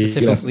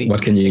specifically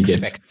what can you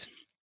expect?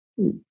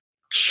 Get?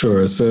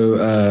 Sure.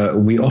 So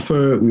we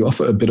offer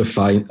a bit of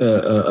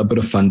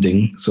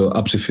funding, so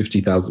up to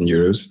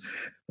 €50,000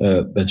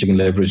 that you can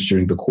leverage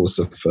during the course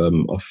of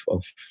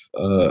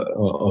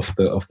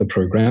the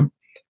program.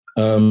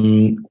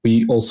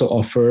 We also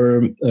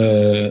offer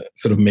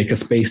sort of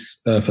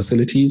makerspace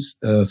facilities.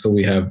 So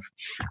we have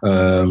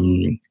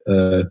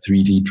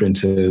 3D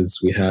printers,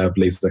 we have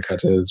laser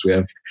cutters, we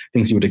have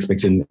things you would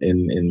expect in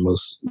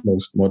most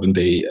modern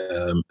day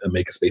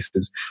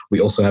makerspaces. We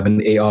also have an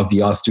AR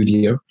VR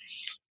studio.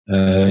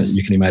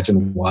 You can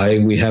imagine why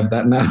we have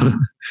that now,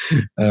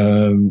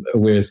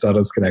 where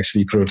startups can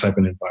actually prototype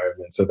an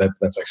environment. So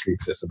that's actually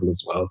accessible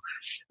as well.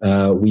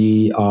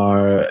 We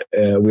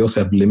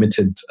also have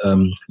limited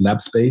lab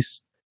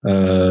space.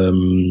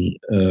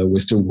 We're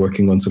still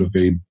working on sort of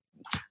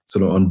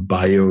on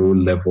bio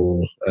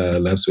level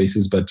lab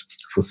spaces, but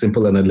for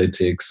simple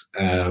analytics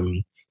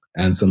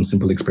and some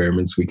simple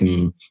experiments, we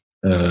can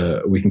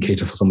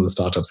cater for some of the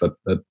startups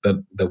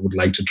that would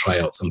like to try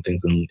out some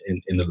things in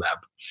the lab.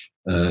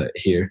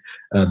 Here,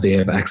 they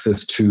have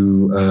access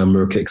to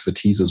Merck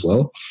expertise as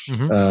well.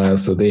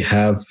 So they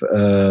have.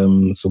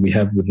 So we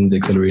have within the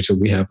accelerator,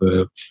 we have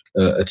a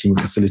team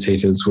of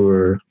facilitators who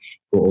are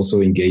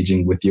also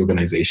engaging with the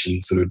organization,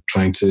 sort of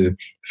trying to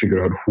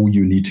figure out who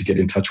you need to get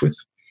in touch with,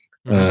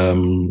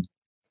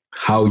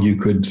 how you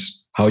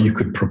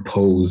could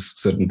propose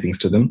certain things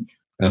to them,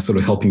 sort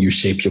of helping you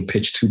shape your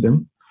pitch to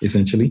them,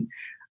 essentially,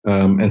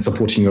 and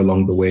supporting you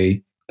along the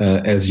way.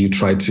 As you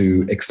try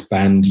to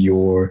expand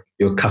your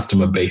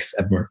customer base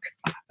at Merck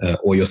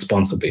or your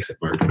sponsor base at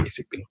Merck,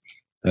 basically.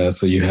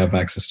 So you have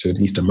access to at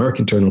least a Merck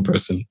internal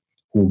person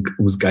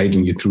who's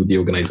guiding you through the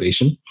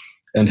organization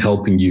and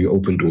helping you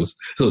open doors.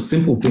 So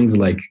simple things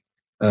like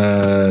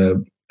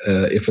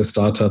if a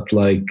startup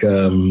like,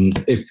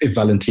 if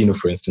Valentino,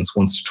 for instance,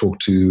 wants to talk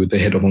to the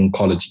head of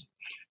oncology,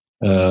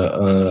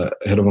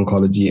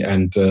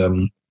 and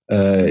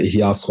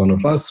he asks one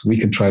of us, we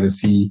could try to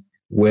see,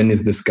 when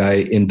is this guy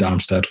in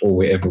Darmstadt or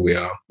wherever we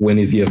are? When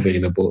is he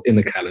available in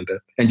the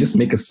calendar? And just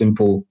make a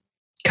simple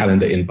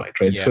calendar invite,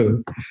 right?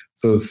 Yeah.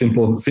 So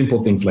simple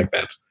things like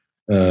that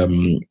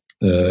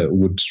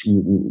would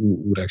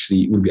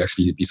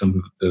be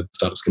something that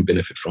startups can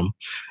benefit from.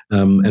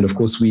 And of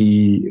course,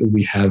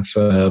 we have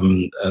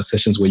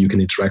sessions where you can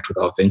interact with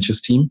our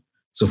ventures team.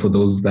 So for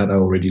those that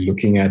are already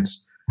looking at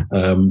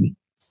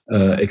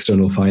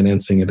external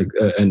financing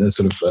and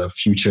sort of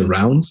future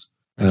rounds.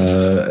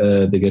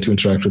 They get to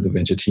interact with the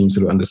venture team,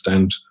 so to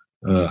understand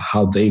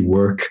how they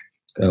work,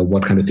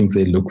 what kind of things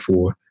they look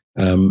for,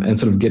 and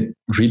sort of get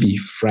really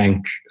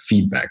frank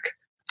feedback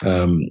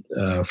from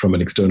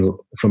an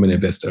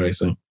investor. I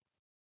say.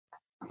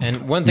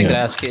 And one thing to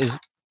ask is,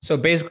 so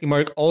basically,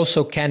 Merck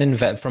also can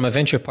invest from a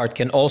venture part,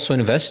 can also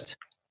invest.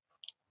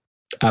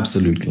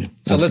 Absolutely.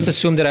 So let's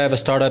assume that I have a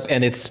startup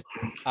and it's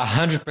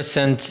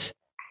 100%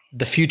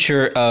 the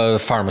future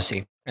of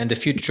pharmacy and the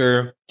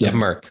future of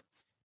Merck.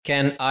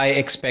 can I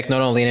expect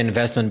not only an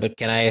investment, but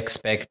can I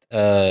expect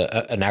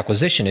an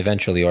acquisition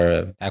eventually, or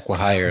an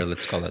acqui-hire,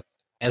 let's call it?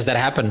 Has that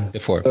happened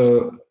before?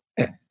 So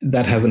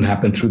that hasn't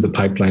happened through the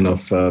pipeline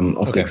of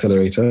the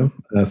accelerator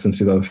since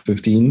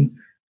 2015.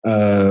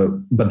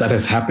 But that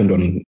has happened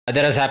on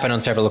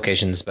several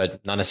occasions, but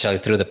not necessarily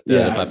through the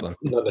pipeline.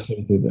 Not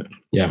necessarily through the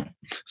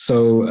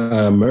So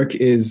Merck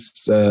is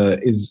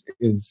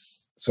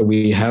so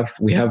we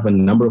have a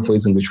number of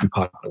ways in which we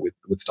partner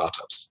with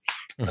startups,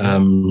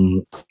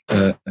 and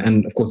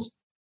of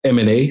course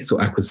M&A, so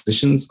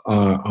acquisitions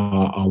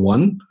are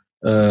one.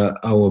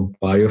 Our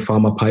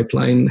biopharma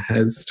pipeline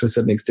has, to a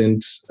certain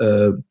extent,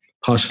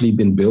 partially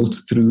been built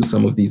through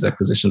some of these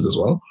acquisitions as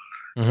well.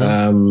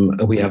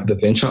 We have the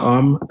venture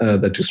arm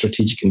that do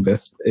strategic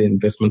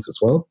investments as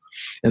well,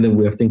 and then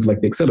we have things like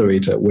the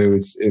accelerator, where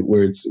it's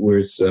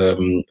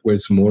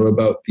more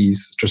about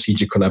these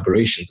strategic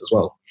collaborations as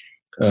well.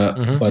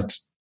 But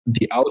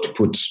the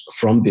output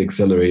from the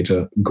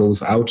accelerator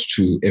goes out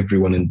to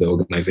everyone in the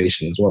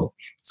organization as well.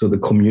 So the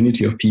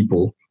community of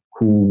people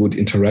who would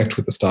interact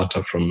with the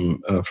startup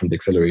from the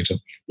accelerator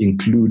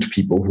include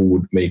people who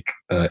would make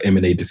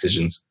M&A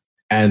decisions,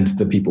 and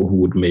the people who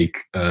would make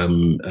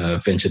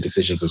venture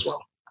decisions as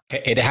well.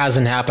 It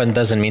hasn't happened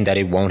doesn't mean that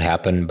it won't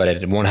happen, but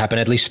it won't happen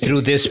at least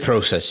through this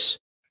process.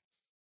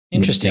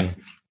 Interesting. Yeah.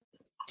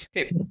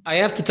 Okay, I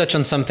have to touch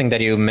on something that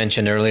you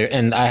mentioned earlier,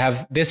 and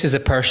this is a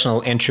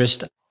personal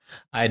interest.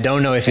 I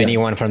don't know if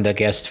anyone from the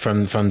guest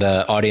from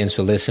the audience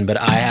will listen, but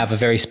I have a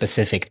very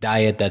specific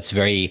diet that's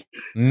very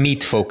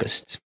meat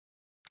focused.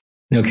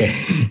 Okay.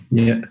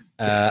 Yeah.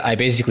 I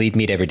basically eat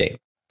meat every day,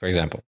 for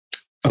example.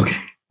 Okay.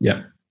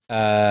 Yeah.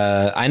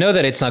 I know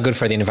that it's not good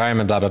for the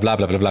environment, blah, blah, blah,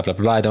 blah, blah, blah,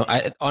 blah,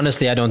 blah.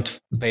 Honestly, I don't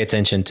pay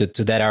attention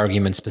to that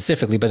argument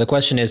specifically, but the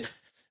question is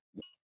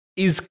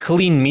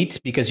clean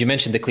meat, because you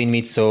mentioned the clean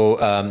meat.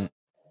 So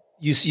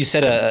you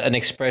said an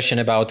expression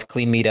about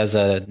clean meat as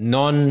a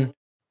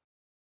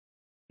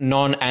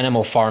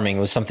non-animal farming,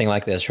 was something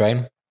like this,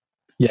 right?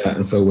 Yeah,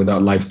 and so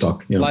without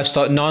livestock.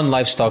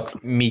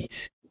 Non-livestock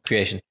meat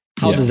creation.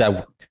 How does that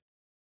work?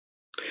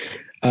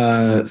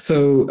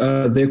 So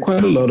there are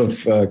quite a lot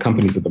of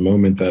companies at the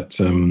moment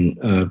that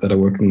are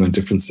working on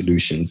different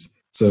solutions.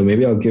 So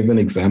maybe I'll give an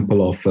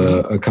example of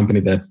a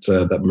company that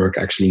Merck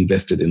actually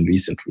invested in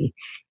recently.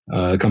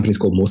 A company is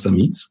called Mosa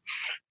Meats.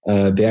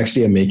 They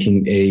actually are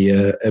making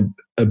a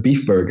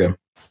beef burger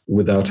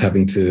without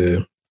having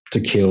to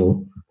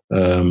kill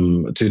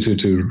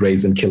to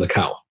raise and kill a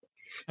cow.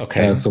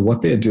 Okay. So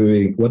what they've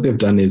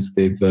done is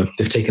they've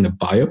taken a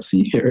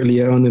biopsy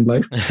earlier on in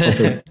life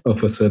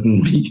of a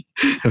certain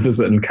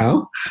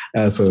cow,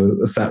 so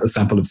a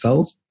sample of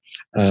cells,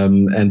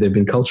 and they've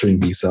been culturing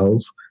these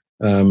cells,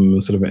 and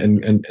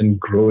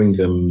growing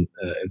them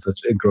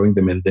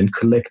and then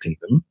collecting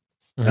them,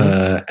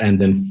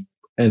 and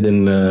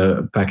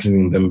then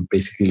packaging them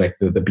basically like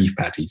the beef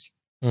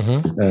patties,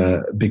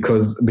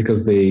 because I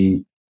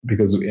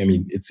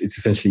mean it's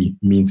essentially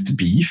minced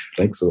beef,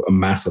 like, so a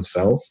mass of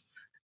cells.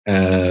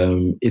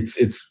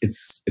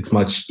 It's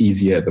much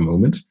easier at the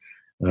moment.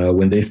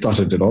 When they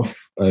started it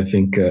off, I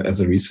think as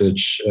a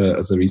research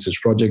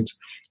project,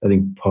 I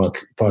think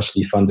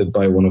partially funded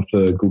by one of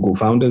the Google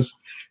founders,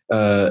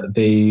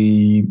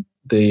 they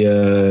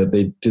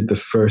did the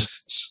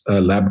first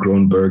lab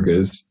grown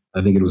burgers.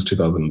 I think it was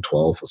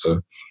 2012 or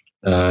so,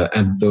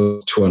 and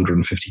those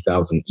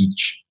 $250,000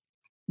 each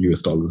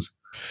US dollars.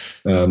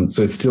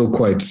 So it's still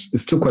quite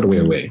a way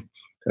away.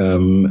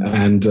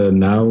 And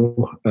now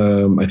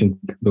I think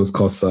those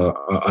costs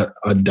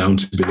are down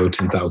to below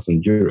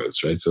 10,000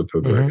 euros, right? So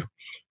per burger.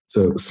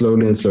 So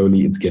slowly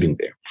it's getting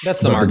there.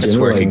 That's the market's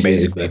working,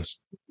 basically.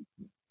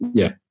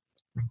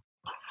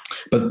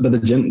 But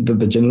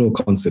the general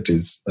concept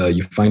is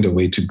you find a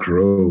way to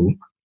grow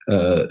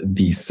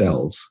these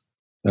cells,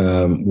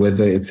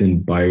 whether it's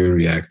in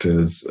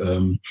bioreactors,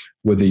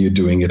 whether you're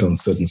doing it on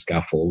certain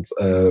scaffolds,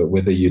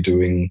 whether you're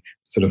doing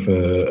sort of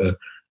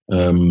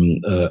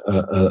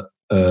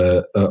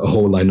a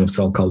whole line of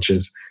cell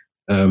cultures,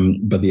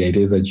 but the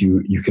idea is that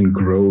you can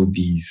grow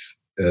these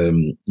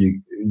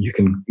you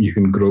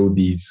can grow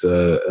these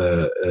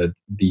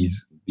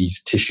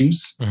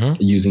tissues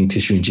using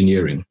tissue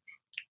engineering.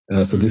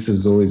 So this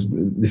is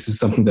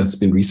something that's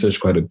been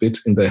researched quite a bit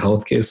in the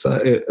healthcare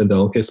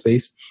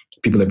space.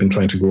 People have been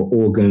trying to grow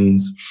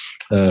organs.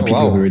 People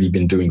have already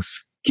been doing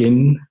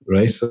skin,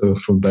 right? So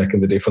from back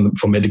in the day,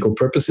 for medical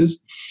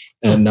purposes.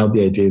 And now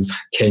the idea is,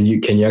 can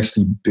you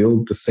actually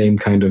build the same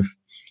kind of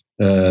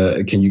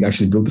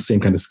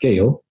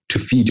scale to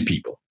feed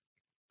people?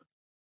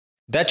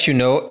 That,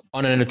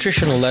 on a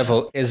nutritional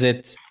level, is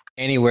it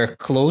anywhere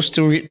close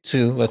to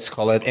let's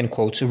call it in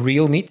quotes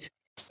real meat?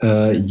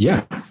 So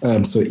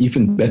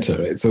even better,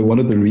 right? So one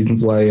of the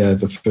reasons why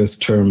the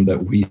first term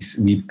that we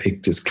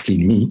picked is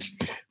clean meat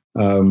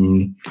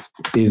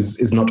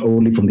is not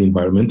only from the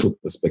environmental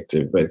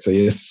perspective, right? So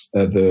yes,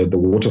 the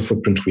water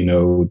footprint, we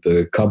know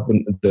the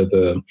carbon,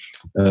 the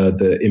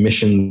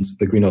emissions,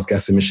 the greenhouse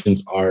gas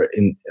emissions are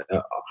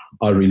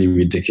are really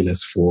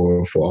ridiculous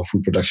for our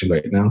food production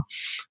right now.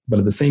 But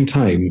at the same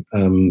time,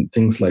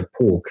 things like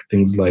pork,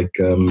 things like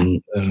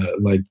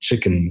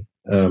chicken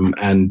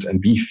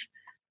and beef,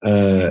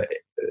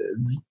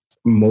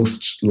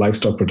 most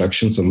livestock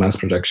production, so mass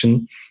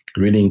production,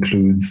 really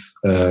includes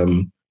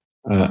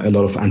a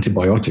lot of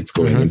antibiotics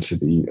going into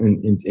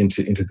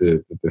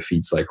the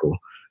feed cycle.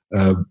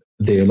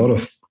 There are a lot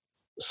of,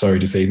 sorry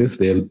to say this,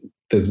 there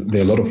are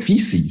a lot of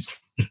feces.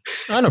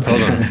 Oh, no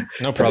problem.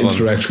 No problem.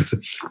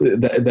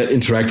 That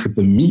interact with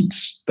the meat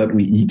that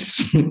we eat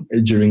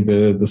during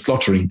the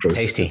slaughtering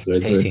process. Tasty,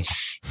 right? tasty.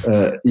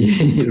 So,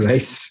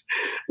 right,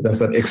 that's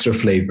that extra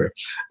flavor.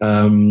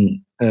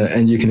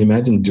 And you can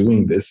imagine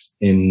doing this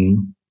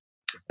in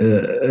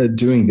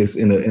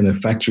a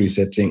factory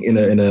setting, in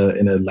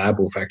a lab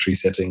or factory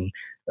setting,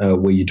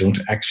 where you don't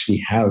actually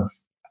have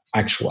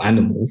actual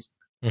animals.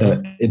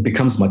 It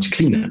becomes much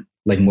cleaner,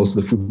 like most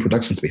of the food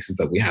production spaces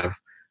that we have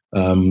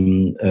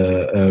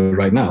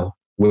right now,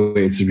 where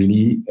it's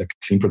really a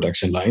clean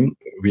production line,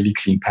 really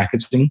clean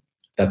packaging.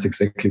 That's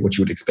exactly what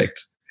you would expect.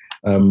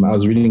 I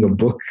was reading a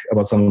book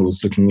about someone who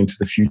was looking into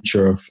the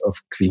future of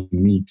clean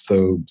meat.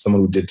 So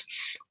someone who did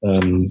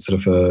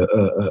sort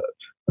of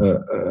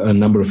a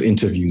number of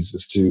interviews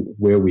as to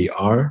where we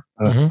are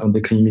on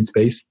the clean meat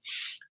space.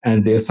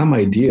 And there are some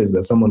ideas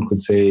that someone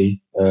could say,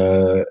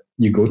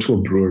 you go to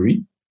a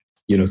brewery,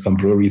 some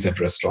breweries have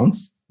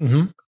restaurants.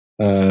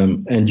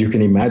 And you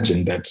can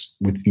imagine that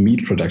with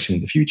meat production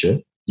in the future,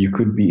 you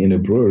could be in a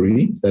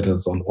brewery that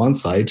has on one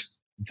side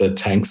the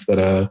tanks that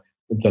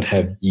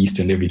have yeast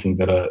and everything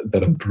that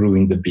are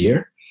brewing the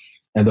beer,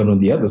 and then on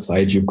the other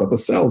side you've got the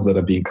cells that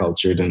are being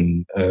cultured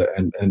and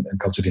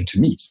cultured into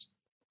meat,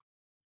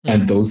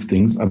 and those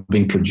things are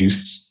being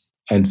produced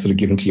and sort of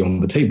given to you on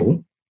the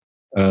table,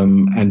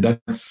 and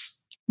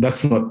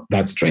that's not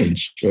that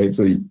strange, right?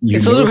 So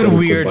it's a little bit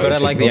weird, but I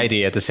like the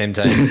idea at the same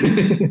time.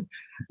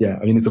 Yeah,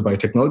 I mean, it's a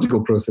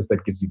biotechnological process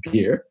that gives you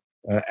beer,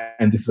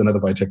 and this is another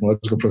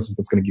biotechnological process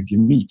that's going to give you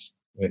meat,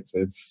 right?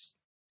 So it's,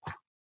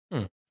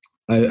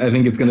 I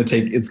think it's going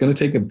to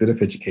take a bit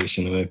of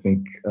education, and I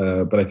think,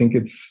 but I think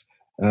it's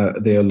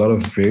there are a lot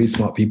of very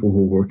smart people who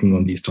are working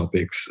on these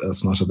topics,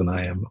 smarter than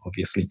I am,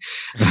 obviously,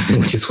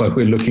 which is why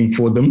we're looking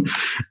for them.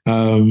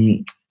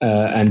 And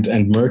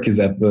Merck is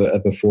at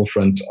the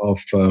forefront of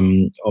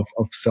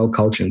cell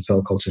culture and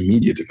cell culture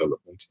media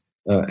development,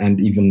 and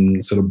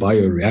even sort of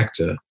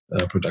bioreactor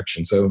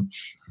production. So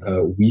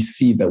we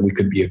see that we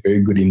could be a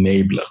very good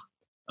enabler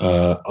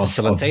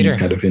of these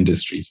kind of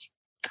industries.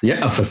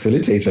 Yeah, a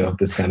facilitator of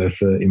this kind of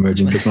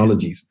emerging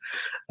technologies,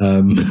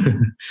 and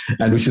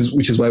which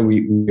is why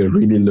we're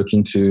really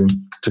looking to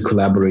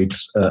collaborate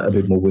a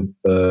bit more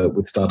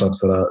with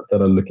startups that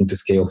are looking to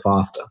scale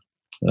faster,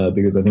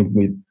 because I think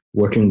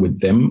working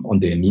with them on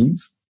their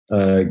needs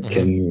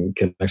can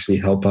actually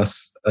help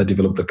us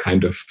develop the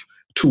kind of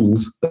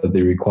tools that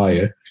they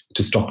require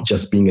to stop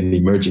just being an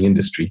emerging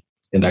industry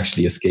and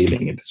actually a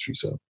scaling industry.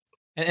 So.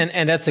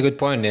 And that's a good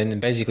point. And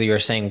basically you're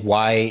saying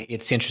why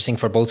it's interesting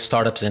for both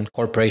startups and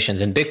corporations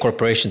and big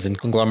corporations and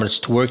conglomerates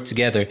to work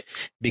together,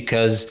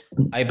 because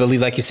I believe,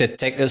 like you said,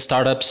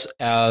 startups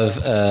have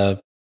a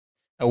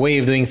way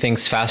of doing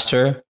things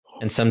faster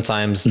and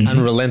sometimes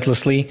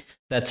unrelentlessly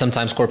that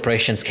sometimes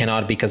corporations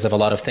cannot because of a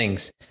lot of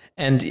things.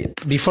 And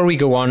before we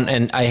go on,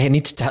 and I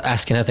need to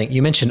ask another thing,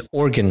 you mentioned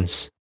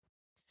organs.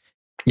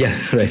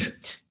 Yeah, right.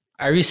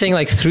 Are you saying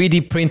like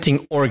 3D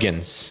printing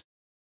organs?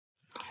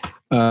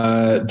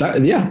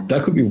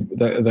 That could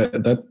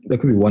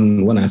be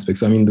one aspect.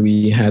 So I mean,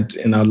 we had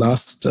in our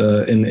last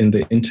in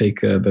the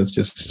intake that's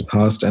just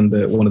passed, and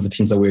one of the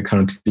teams that we're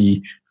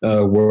currently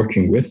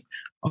working with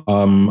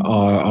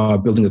are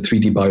building a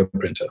 3D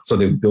bioprinter. So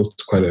they've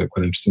built quite an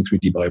interesting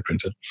 3D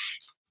bioprinter,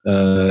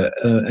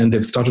 and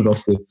they've started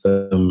off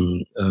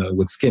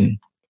with skin,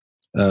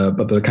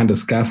 but the kind of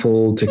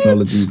scaffold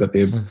technology that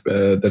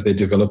they're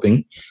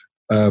developing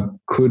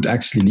could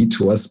actually lead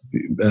to us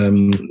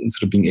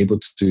sort of being able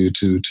to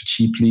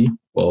cheaply,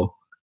 well,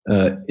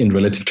 in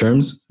relative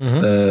terms,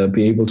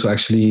 be able to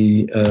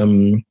actually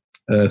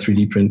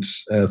 3D print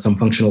some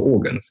functional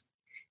organs.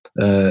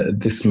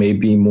 This may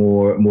be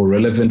more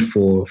relevant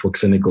for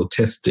clinical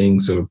testing,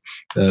 so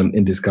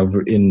in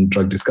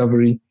drug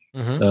discovery,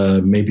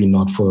 maybe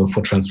not for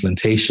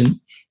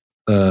transplantation.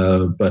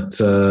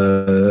 But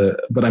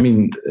I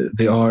mean,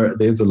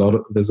 there's a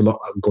lot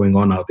going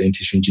on out there in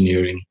tissue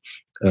engineering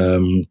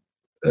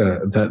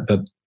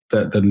that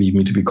lead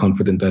me to be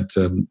confident that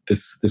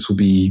this will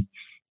be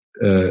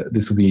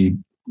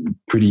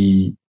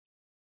pretty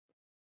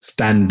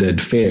standard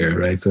fare,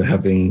 right? So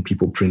having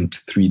people print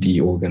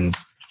 3D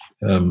organs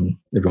every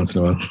once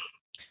in a while.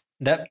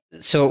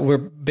 So we're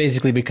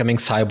basically becoming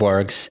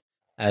cyborgs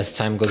as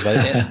time goes by.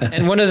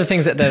 And one of the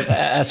things that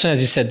as soon as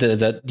you said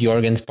the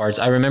organs parts,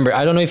 I remember,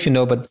 I don't know if you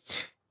know, but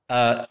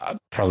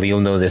probably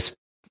you'll know this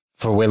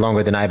for way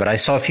longer than I, but I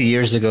saw a few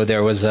years ago,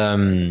 there was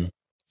an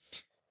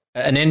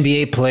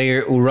NBA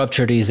player who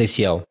ruptured his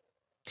ACL.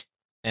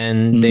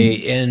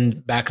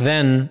 And back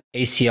then,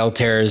 ACL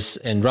tears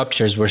and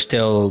ruptures were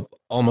still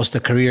almost a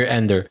career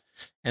ender.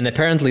 And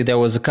apparently there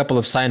was a couple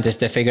of scientists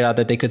that figured out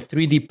that they could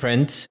 3D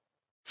print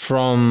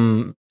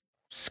from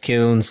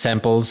skin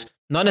samples,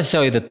 not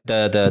necessarily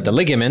the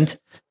ligament,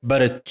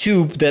 but a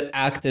tube that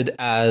acted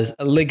as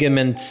a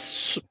ligament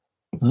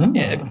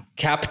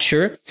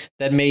capture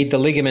that made the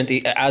ligament,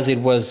 as it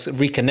was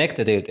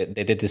reconnected,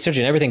 they did the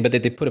surgery and everything, but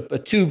they put a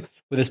tube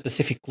with a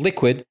specific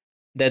liquid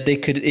that they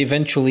could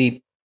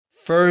eventually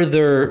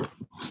further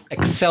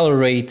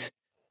accelerate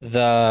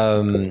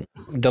the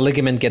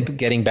ligament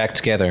getting back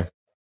together.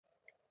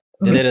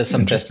 They did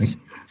some tests.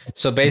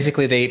 So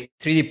basically, they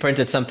 3D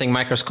printed something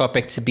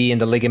microscopic to be in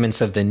the ligaments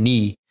of the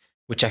knee,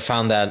 which I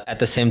found that at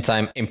the same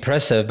time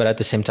impressive, but at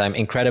the same time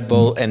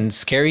incredible and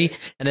scary.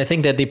 And I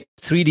think that they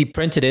 3D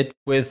printed it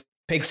with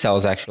pig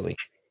cells, actually,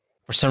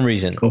 for some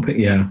reason. Oh,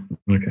 yeah.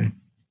 Okay.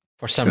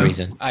 For some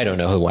reason. I don't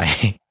know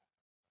why.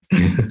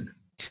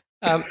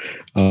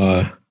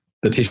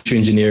 The tissue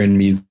engineer in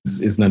me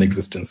is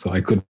non-existent, so I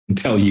couldn't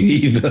tell you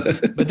either.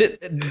 But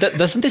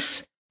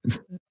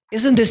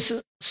isn't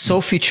this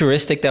so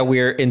futuristic that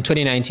we're in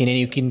 2019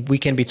 and we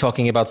can be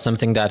talking about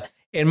something that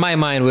in my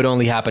mind would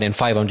only happen in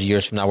 500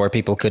 years from now, where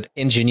people could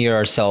engineer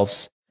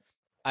ourselves.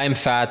 I'm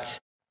fat.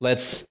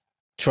 Let's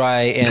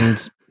try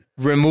and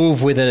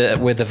remove with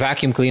a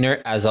vacuum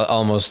cleaner, as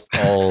almost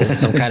all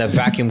some kind of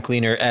vacuum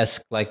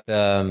cleaner-esque, like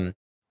the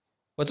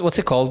what's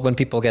it called when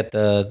people get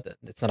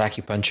it's not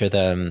acupuncture,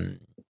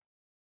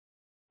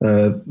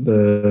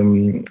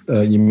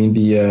 you mean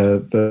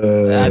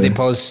the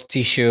adipose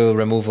tissue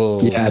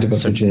removal? Yeah,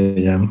 adipose tissue.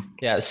 Yeah.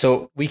 Yeah.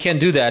 So we can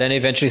do that and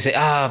eventually say,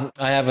 I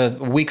have a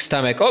weak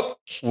stomach. Oh,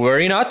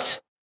 worry not.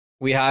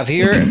 We have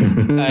here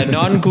a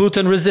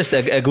non-gluten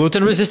resistant, a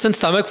gluten-resistant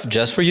stomach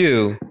just for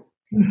you.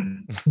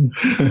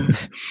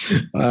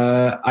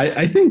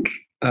 I think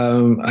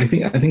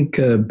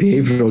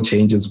behavioral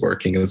change is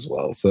working as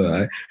well.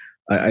 So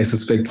I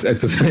suspect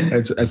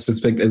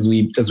as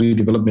we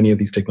develop many of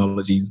these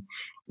technologies,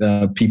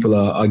 people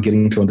are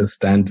getting to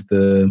understand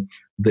the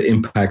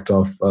impact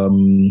of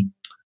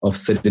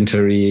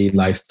sedentary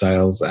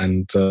lifestyles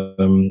and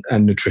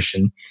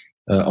nutrition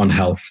on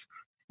health.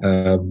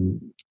 I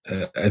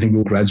think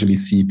we'll gradually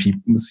see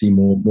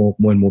more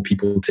and more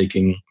people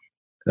taking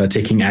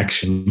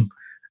action.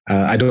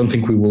 I don't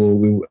think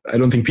I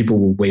don't think people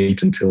will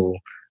wait until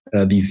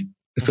these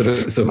sort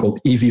of so-called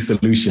easy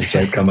solutions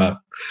come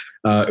up.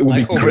 It would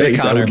be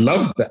great. I would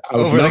love that.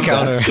 Over the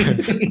counter.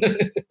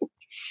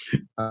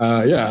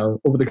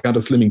 Over the counter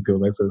slimming pill.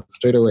 That's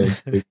straight away.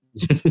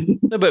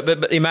 No,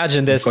 but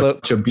imagine this.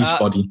 Look, your beach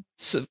body.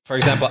 So, for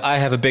example, I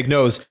have a big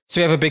nose. So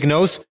you have a big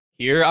nose.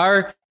 Here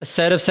are a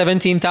set of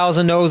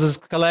 17,000 noses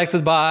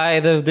collected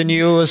by the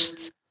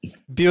newest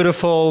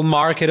beautiful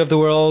market of the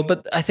world.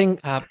 But I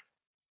think I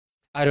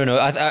don't know.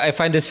 I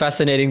find this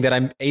fascinating that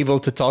I'm able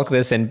to talk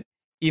this and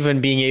even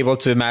being able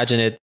to imagine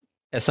it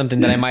as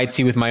something that I might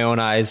see with my own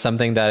eyes,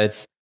 something that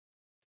it's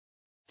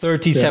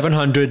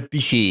 3700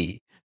 BC.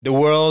 The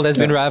world has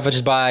been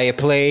ravaged by a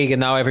plague, and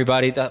now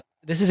everybody...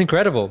 This is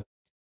incredible.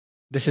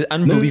 This is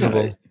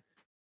unbelievable.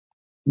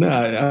 No,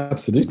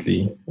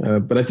 absolutely.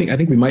 But I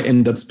think we might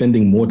end up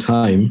spending more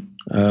time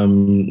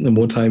in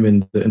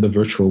the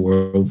virtual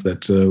worlds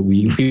that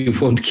we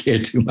won't care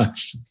too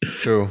much.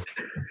 True.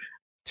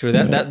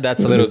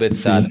 That's a little bit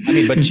sad. I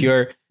mean, but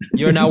you're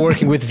now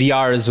working with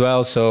VR as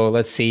well, so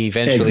let's see.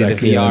 Eventually, the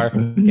VR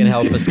can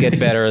help us get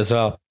better as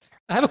well.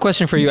 I have a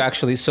question for you,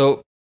 actually.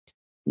 So,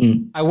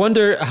 I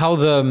wonder how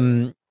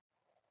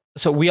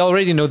so we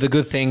already know the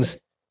good things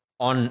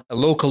on a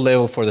local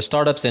level for the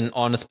startups and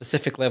on a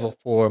specific level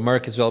for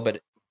Merck as well.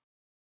 But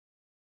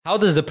how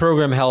does the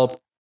program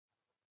help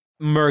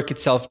Merck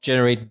itself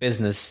generate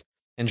business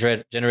and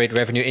generate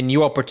revenue and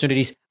new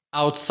opportunities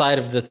outside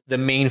of the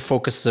main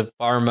focus of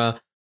pharma,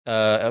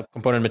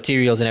 component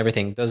materials and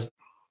everything?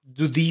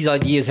 Do these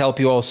ideas help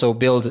you also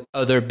build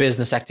other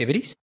business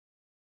activities?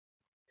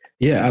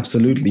 Yeah,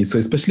 absolutely. So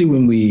especially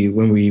when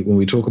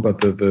we talk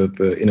about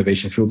the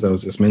innovation fields I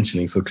was just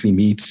mentioning, so clean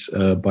meat,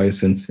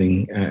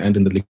 biosensing, and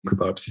in the liquid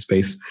biopsy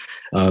space,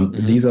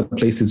 these are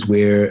places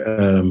where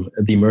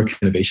the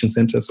Merck Innovation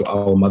Center, so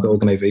our mother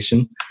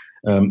organization,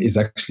 is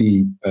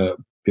actually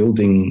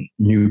building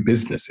new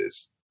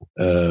businesses.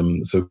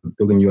 So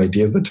building new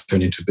ideas that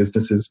turn into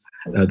businesses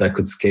that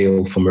could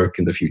scale for Merck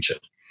in the future.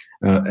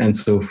 And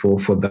so for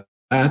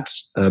that,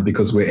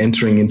 because we're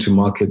entering into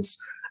markets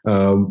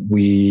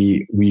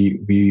we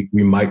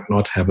might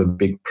not have a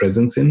big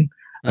presence in.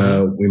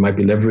 We might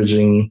be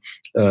leveraging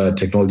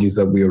technologies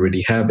that we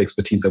already have,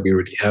 expertise that we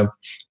already have,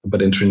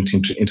 but entering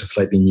into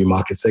slightly new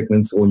market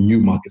segments or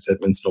novel market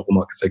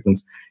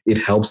segments. It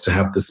helps to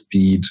have the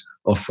speed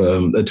of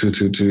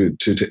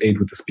to aid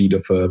with the speed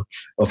of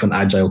an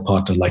agile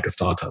partner like a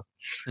startup.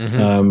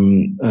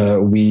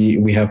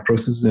 We have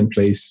processes in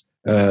place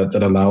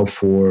that allow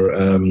for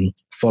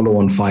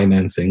follow-on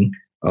financing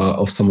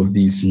of some of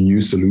these new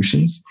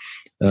solutions.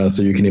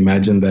 So you can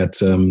imagine that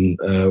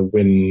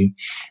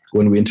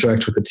when we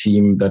interact with a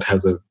team that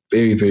has a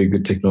very, very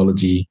good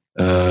technology,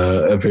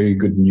 a very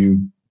good new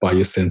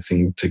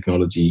biosensing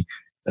technology,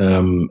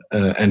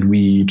 And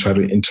we try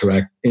to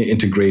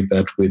integrate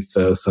that with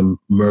some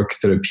Merck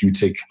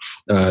therapeutic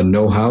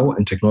know-how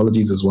and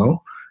technologies as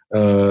well,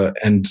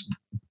 and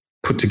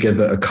put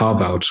together a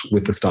carve-out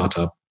with the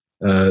startup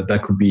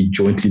that could be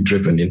jointly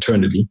driven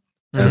internally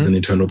as an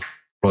internal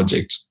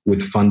project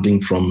with funding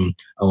from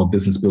our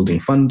business building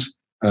fund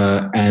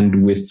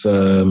and with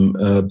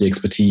the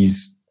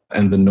expertise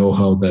and the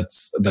know-how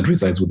that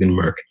resides within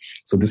Merck.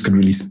 So this could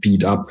really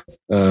speed up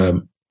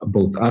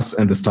both us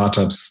and the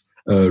startups'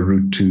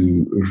 route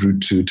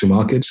to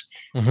market,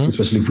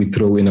 especially if we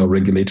throw in our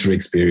regulatory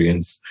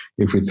experience,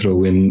 if we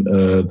throw in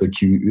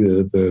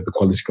the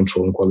quality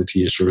control and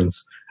quality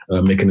assurance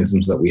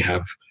mechanisms that we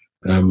have,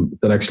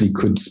 that actually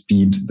could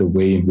speed the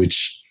way in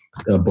which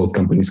both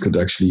companies could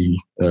actually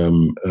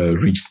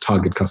reach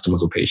target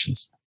customers or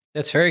patients.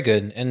 That's very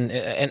good,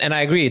 and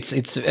I agree.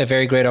 It's a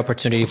very great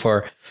opportunity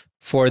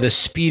for the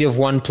speed of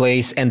one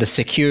place and the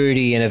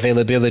security and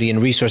availability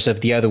and resource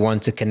of the other one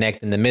to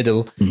connect in the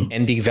middle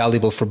and be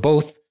valuable for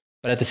both.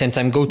 But at the same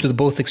time, go to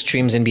both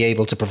extremes and be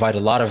able to provide a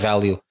lot of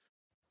value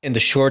in the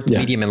short,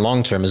 medium, and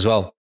long term as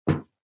well.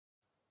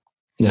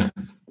 Yeah.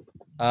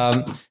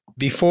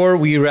 Before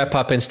we wrap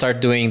up and start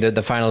doing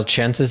the final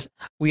chances,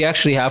 we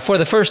actually have, for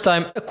the first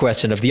time, a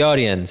question of the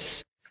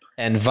audience.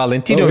 And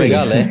Valentino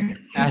Regale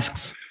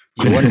asks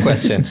you one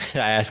question.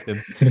 I asked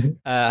him,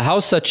 how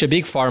such a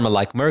big pharma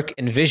like Merck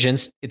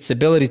envisions its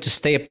ability to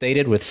stay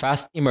updated with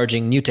fast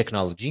emerging new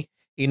technology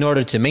in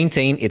order to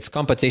maintain its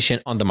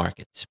competition on the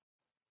market?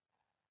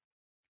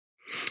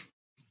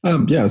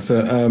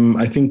 So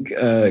I think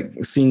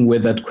seeing where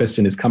that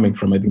question is coming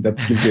from, I think that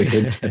gives you a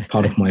hint at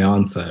part of my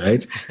answer,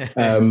 right?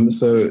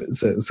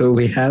 So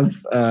we have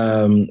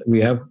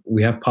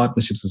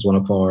partnerships as one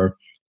of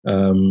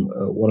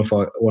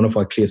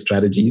our clear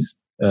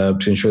strategies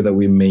to ensure that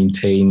we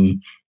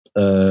maintain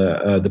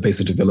the pace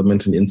of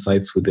development and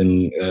insights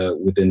within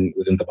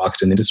the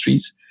market and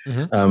industries.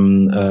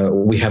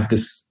 We have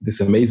this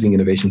amazing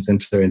innovation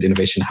center and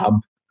innovation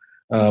hub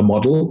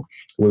model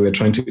where we're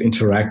trying to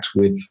interact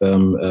with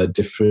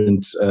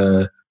different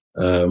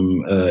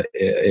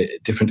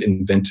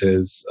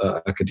inventors,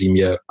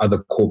 academia, other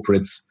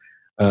corporates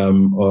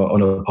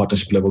on a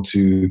partnership level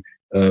to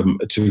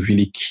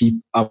really keep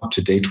up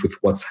to date with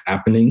what's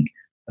happening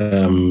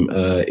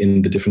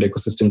in the different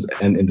ecosystems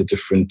and in the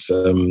different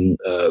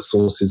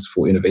sources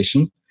for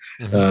innovation.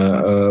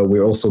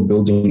 We're also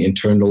building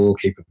internal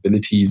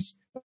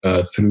capabilities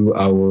through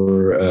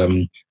our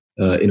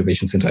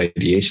innovation center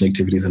ideation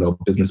activities and our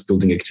business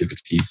building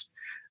activities.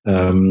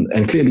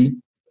 And clearly,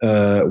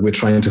 we're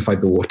trying to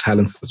fight the war of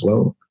talents as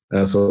well.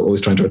 So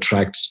always trying to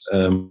attract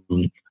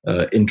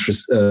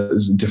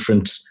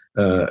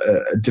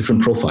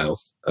different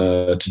profiles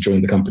to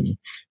join the company.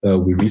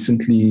 We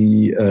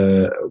recently,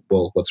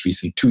 what's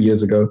recent? 2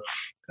 years ago,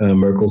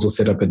 Merck also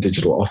set up a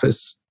digital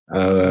office.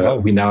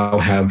 We now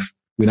have,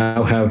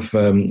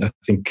 I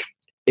think,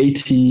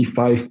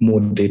 85 more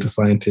data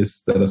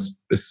scientists that are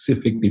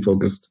specifically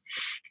focused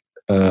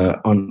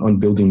on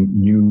building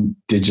new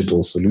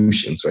digital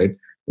solutions, right?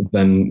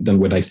 Than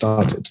when I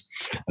started.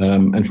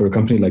 And for a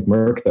company like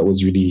Merck, that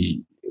was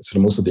really sort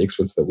of most of the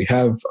experts that we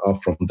have are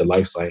from the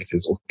life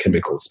sciences or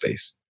chemical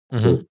space.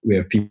 So we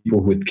have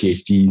people with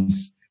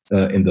PhDs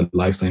in the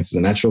life sciences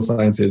and natural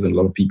sciences, and a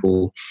lot of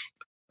people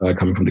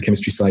coming from the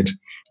chemistry side.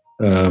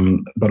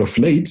 But of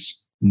late,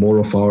 more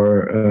of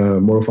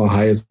our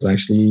hires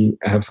actually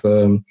have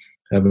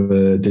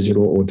a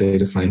digital or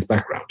data science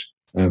background.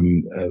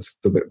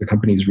 So the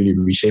company is really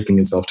reshaping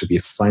itself to be a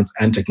science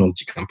and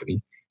technology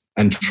company,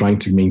 and trying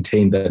to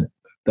maintain that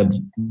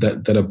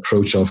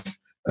approach of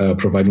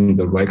providing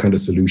the right kind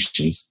of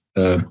solutions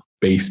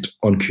based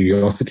on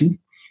curiosity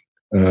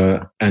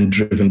and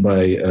driven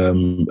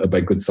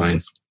by good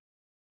science.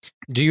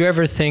 Do you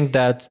ever think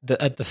that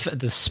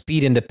the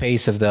speed and the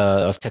pace of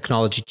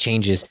technology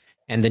changes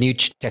and the new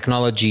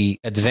technology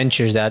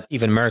adventures that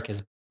even Merck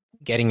is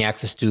getting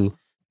access to,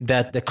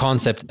 that the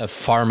concept of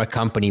pharma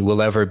company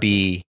will ever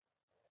be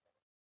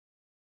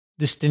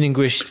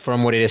distinguished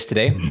from what it is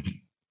today?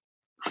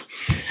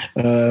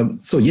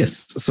 So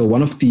yes. So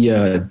one of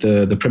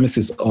the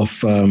premises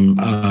of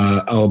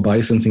our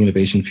biosensing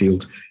innovation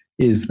field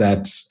is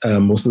that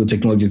most of the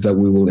technologies that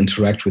we will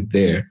interact with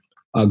there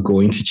are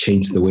going to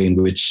change the way in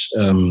which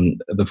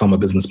the pharma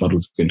business model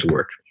is going to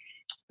work.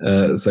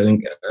 So I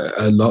think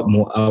a lot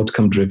more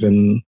outcome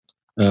driven,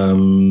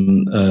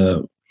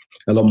 a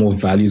lot more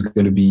value is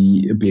going to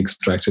be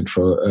extracted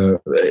for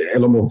a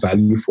lot more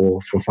value for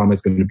pharma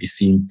is going to be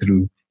seen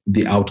through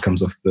the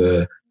outcomes of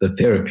the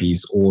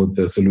therapies or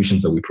the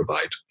solutions that we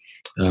provide.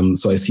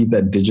 So I see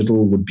that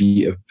digital would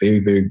be a very,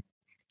 very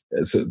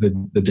so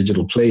the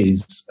digital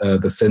plays,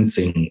 the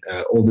sensing,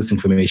 all this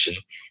information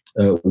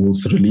will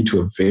sort of lead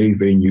to a very,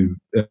 very new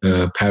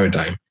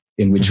paradigm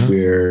in which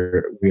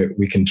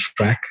we can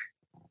track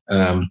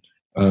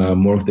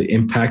more of the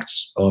impact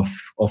of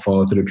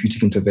our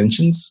therapeutic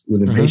interventions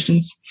within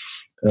patients.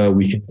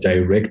 We can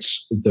direct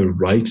the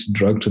right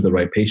drug to the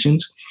right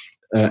patient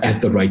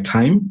at the right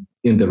time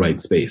in the right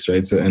space,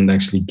 right? So, and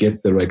actually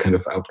get the right kind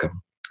of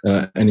outcome.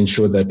 and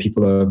ensure that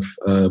people have,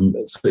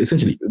 so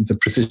essentially the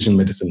precision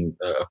medicine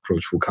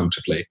approach will come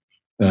to play.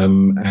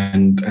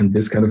 And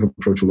this kind of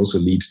approach will also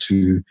lead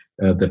to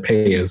the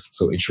payers,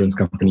 so insurance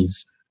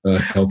companies,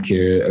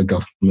 healthcare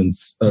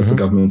governments, so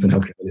governments and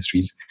healthcare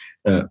ministries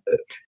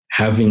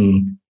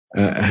having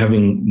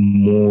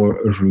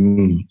more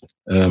room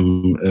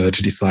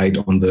to decide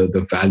on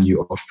the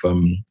value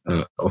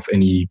of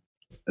any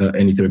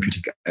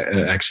therapeutic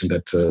action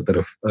that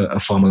a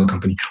pharma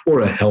company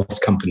or a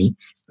health company.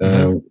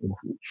 So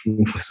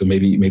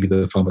maybe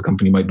the pharma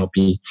company might not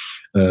be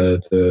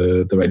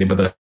the right name, but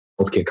the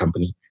healthcare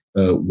company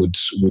would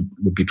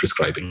be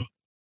prescribing.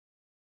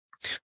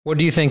 What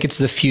do you think it's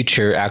the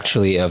future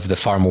actually of the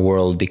pharma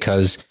world?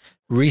 Because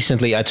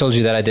recently I told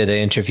you that I did an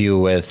interview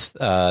with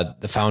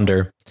the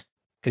founder,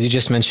 because you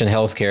just mentioned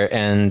healthcare,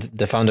 and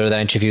the founder that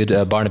I interviewed,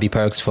 Barnaby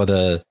Parks, for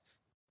the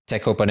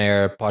Tech Open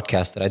Air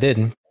podcast that I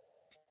did.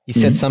 He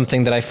said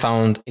something that I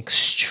found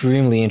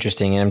extremely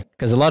interesting, and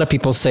because a lot of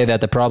people say that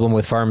the problem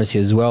with pharmacy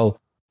as well,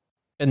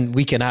 and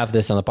we can have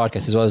this on the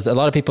podcast as well, is that a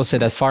lot of people say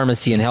that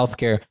pharmacy and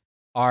healthcare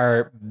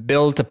are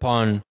built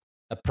upon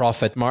a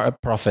profit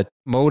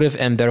motive,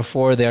 and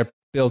therefore they're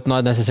built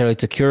not necessarily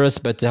to cure us,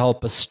 but to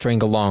help us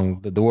string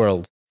along the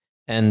world.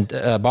 And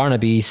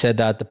Barnaby said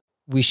that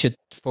we should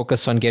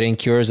focus on getting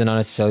cures and not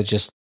necessarily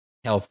just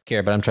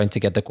healthcare, but I'm trying to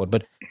get the quote.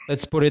 But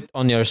let's put it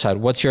on the other side.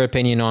 What's your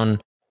opinion on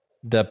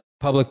the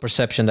public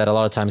perception that a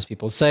lot of times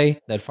people say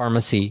that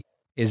pharmacy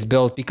is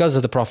built because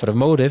of the profit of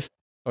motive,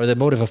 or the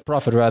motive of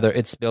profit rather,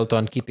 it's built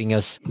on keeping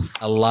us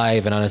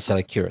alive and not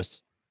necessarily cure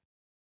us?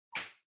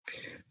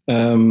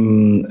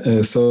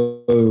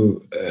 So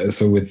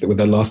with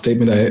that last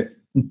statement, I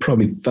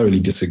probably thoroughly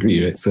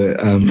disagree. Right? So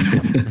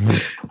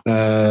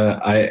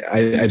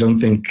I don't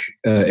think,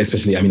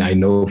 especially, I mean, I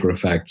know for a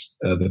fact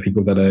the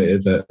people that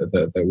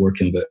work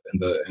in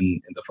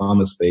the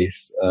pharma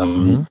space,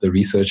 the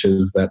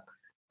researchers that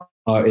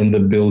are in the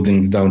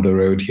buildings down the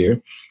road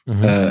here,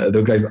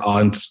 those guys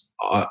aren't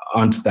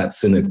that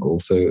cynical.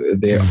 So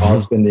they are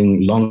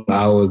spending long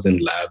hours in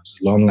labs,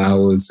 long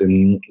hours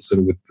in sort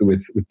of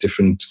with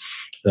different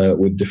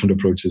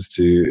approaches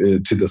to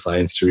the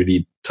science to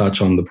really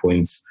touch on the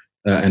points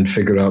and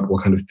figure out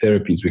what kind of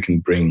therapies we can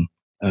bring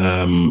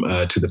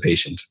to the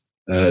patient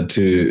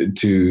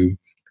to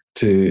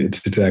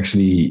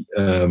actually.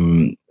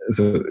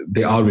 So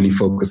they are really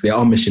focused. They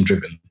are mission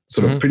driven.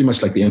 Sort of pretty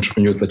much like the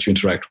entrepreneurs that you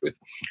interact with.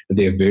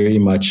 They are very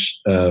much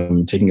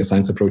taking a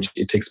science approach.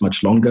 It takes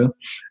much longer.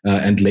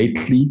 And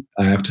lately,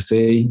 I have to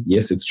say,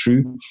 yes, it's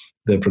true.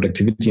 The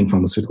productivity in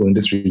pharmaceutical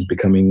industry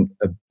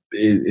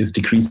is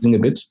decreasing a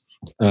bit.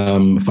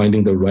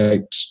 Finding the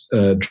right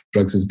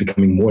drugs is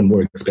becoming more and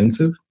more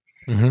expensive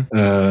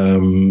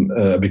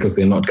because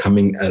they're not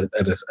coming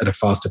at a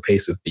faster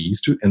pace as they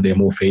used to, and there are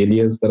more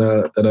failures that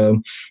are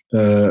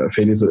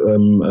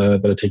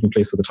taking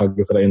place for the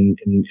targets that are in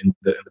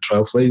the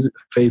trials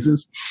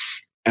phases.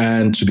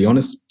 And to be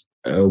honest,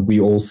 we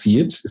all see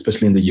it,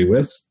 especially in the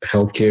US.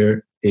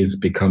 Healthcare is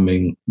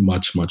becoming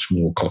much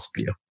more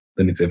costlier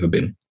than it's ever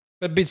been.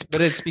 But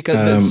it's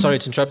because, sorry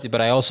to interrupt you,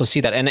 but I also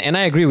see that. And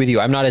I agree with you.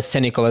 I'm not as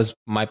cynical as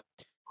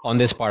on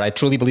this part. I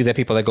truly believe that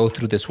people that go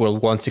through this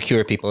world want to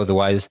cure people.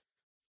 Otherwise,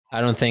 I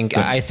don't think,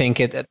 I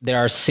think there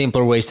are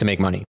simpler ways to make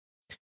money.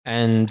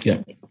 And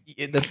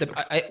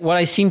what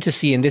I seem to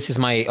see, and this is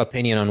my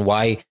opinion on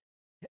why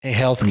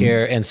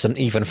healthcare and some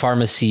even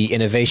pharmacy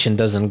innovation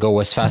doesn't go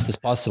as fast as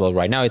possible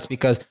right now, it's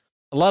because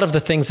a lot of the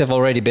things have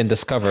already been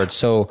discovered.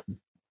 So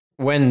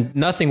when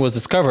nothing was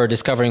discovered,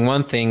 discovering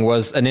one thing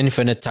was an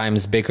infinite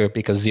times bigger,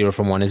 because 0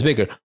 from 1 is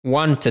bigger.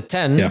 1 to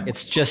 10,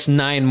 it's just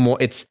 9 more.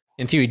 It's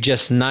in theory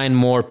just 9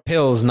 more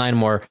pills, 9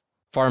 more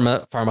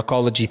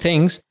pharmacology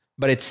things,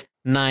 but it's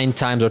 9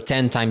 times or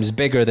 10 times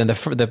bigger than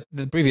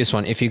the previous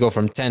one. If you go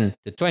from 10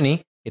 to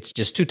 20, it's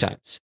just 2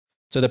 times.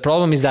 So the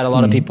problem is that a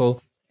lot of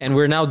people, and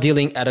we're now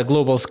dealing at a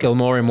global scale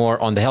more and more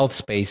on the health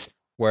space,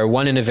 where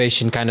one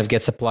innovation kind of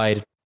gets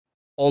applied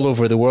all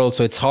over the world.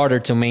 So it's harder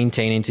to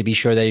maintain and to be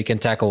sure that you can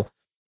tackle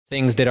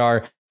things that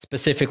are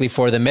specifically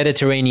for the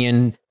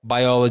Mediterranean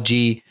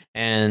biology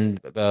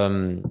and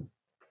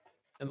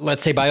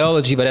let's say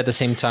biology, but at the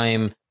same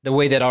time, the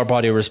way that our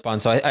body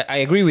responds. So I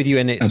agree with you.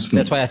 And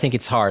that's why I think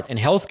it's hard. In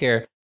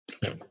healthcare,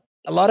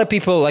 a lot of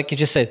people, like you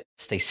just said,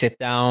 they sit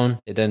down,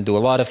 they don't do a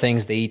lot of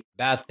things, they eat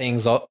bad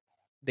things,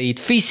 they eat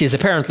feces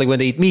apparently when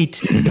they eat meat.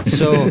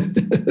 So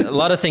a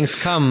lot of things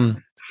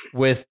come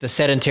with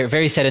the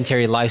very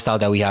sedentary lifestyle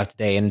that we have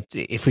today. And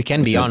if we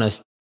can be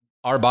honest,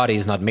 our body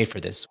is not made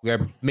for this. We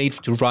are made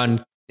to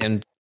run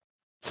and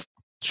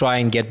try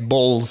and get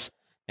bowls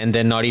and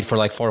then not eat for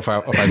like 4 or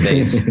 5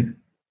 days.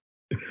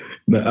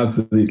 No,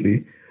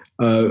 absolutely.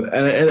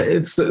 And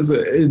it's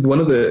one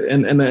of the,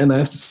 and I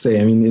have to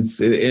say, I mean,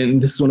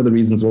 and this is one of the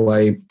reasons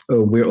why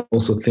we're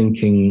also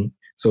thinking.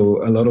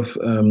 So a lot of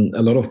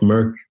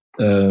Merck,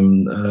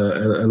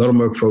 a lot of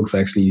Merck folks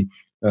actually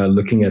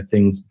looking at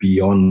things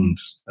beyond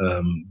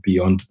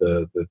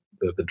the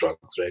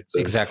drugs, right? So,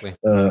 exactly.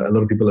 A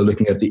lot of people are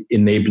looking at the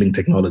enabling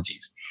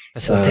technologies.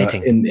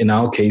 Facilitating. In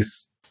our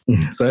case,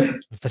 Sorry?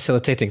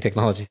 Facilitating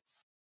technologies.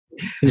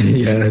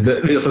 Yeah,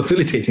 the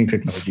facilitating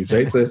technologies,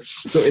 right? So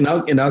in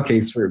our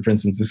case, for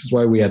instance, this is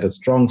why we had a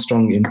strong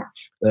that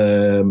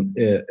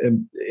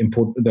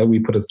we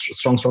put a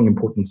strong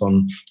importance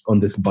on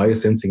this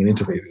biosensing and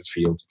interfaces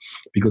field,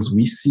 because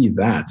we see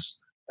that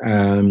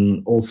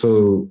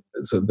also,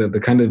 so the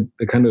kind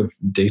of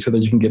data that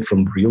you can get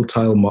from real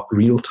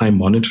time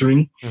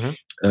monitoring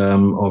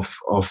of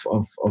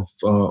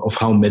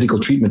how medical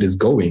treatment is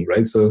going,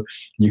 right? So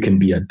you can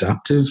be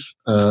adaptive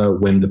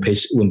when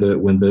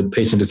the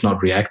patient is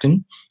not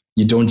reacting.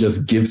 You don't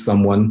just give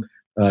someone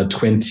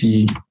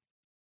 20.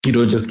 You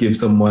don't just give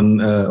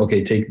someone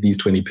okay, take these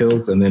 20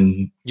 pills and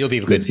then you'll be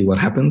good. Let's see what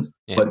happens.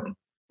 Yeah.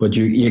 But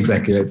you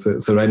exactly right.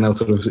 So right now,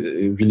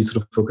 really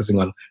focusing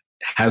on,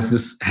 has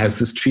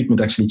this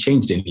treatment actually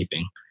changed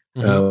anything?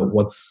 How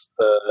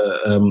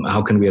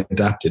can we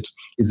adapt it?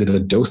 Is it a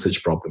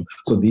dosage problem?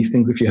 So these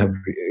things, if you have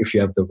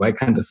the right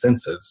kind of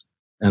sensors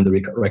and the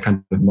right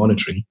kind of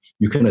monitoring,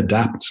 you can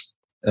adapt.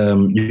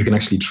 You can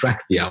actually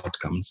track the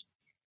outcomes,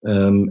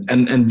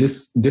 and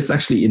this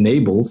actually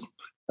enables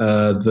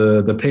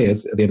the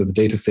payers at the end of the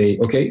day to say,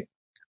 okay,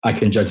 I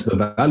can judge the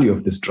value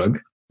of this drug,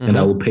 and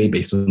I will pay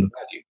based on the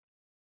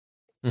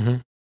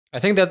value. I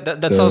think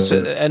that's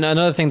also, and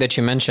another thing that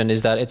you mentioned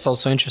is that it's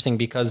also interesting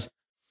because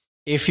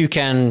if you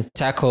can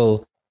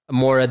tackle a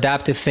more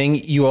adaptive thing,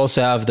 you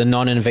also have the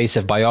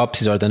non-invasive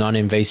biopsies or the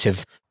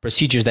non-invasive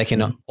procedures that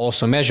can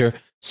also measure.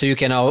 So you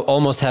can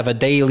almost have a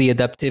daily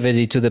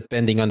adaptivity to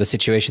depending on the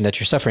situation that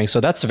you're suffering.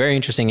 So that's very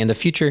interesting in the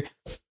future.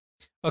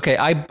 Okay,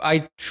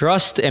 I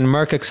trust in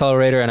Merck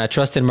Accelerator, and I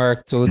trust in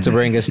Merck to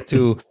bring us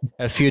to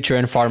a future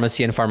in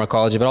pharmacy and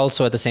pharmacology, but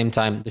also at the same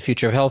time, the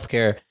future of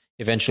healthcare,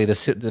 eventually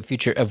the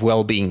future of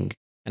well-being.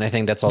 And I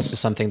think that's also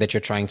something that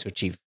you're trying to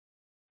achieve.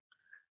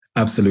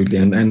 Absolutely,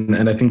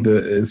 and I think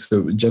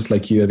so just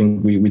like you, I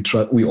think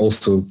we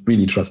also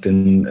really trust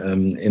in the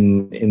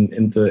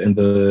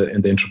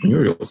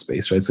entrepreneurial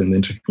space, right? So in the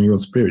entrepreneurial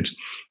spirit,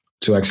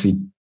 to actually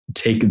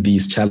take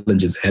these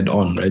challenges head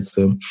on, right?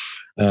 So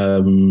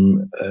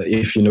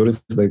if you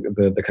notice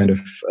the kind of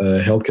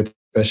healthcare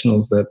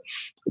professionals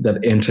that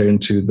enter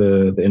into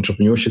the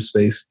entrepreneurship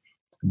space,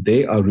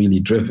 they are really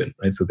driven,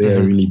 right? So they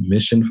are really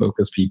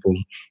mission-focused people.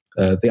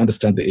 They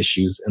understand the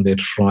issues, and they're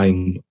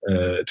trying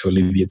to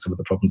alleviate some of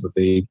the problems that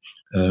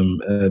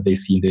they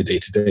see in their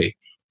day-to-day,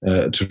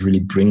 to really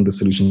bring the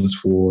solutions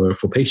for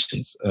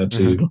patients.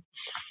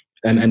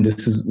 And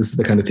this is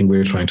the kind of thing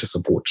we're trying to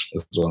support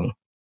as well.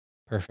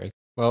 Perfect.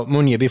 Well,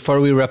 Munya, before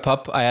we wrap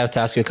up, I have to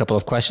ask you a couple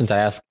of questions. I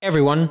ask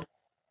everyone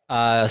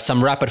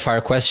some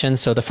rapid-fire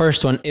questions. So the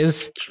first one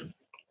is,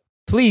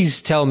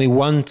 please tell me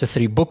 1 to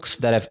 3 books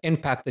that have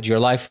impacted your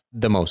life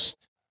the most.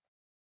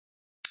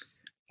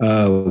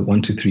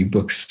 1 to 3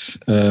 books.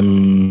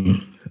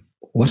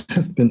 What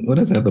has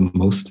had the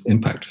most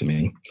impact for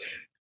me?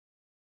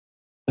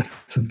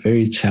 That's a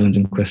very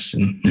challenging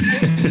question.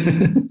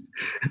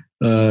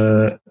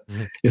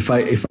 If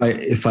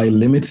I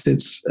limit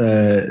it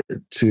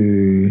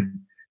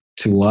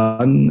to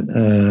one,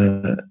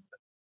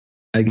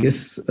 I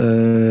guess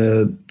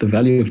the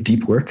value of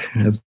deep work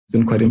has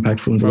been quite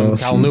impactful in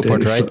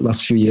the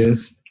last few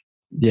years.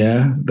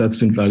 Yeah, that's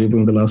been valuable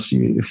in the last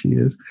few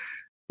years.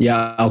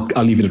 Yeah,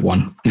 I'll leave it at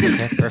 1.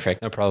 Okay,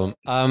 perfect, no problem.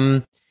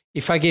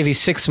 If I gave you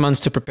 6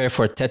 months to prepare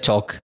for a TED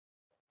Talk,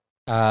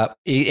 and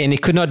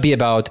it could not be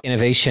about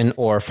innovation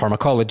or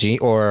pharmacology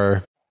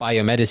or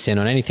biomedicine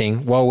or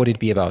anything, what would it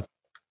be about?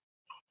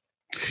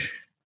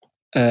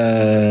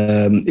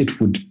 It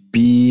would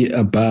be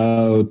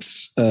about,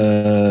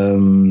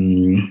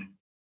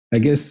 I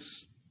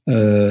guess,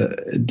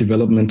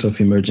 development of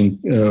emerging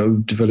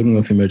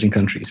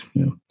countries.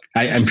 You know.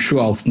 I'm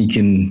sure I'll sneak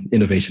in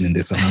innovation in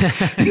this somehow.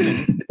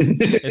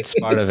 It's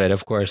part of it,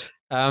 of course.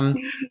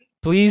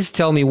 Please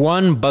tell me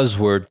one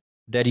buzzword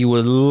that you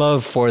would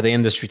love for the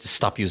industry to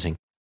stop using.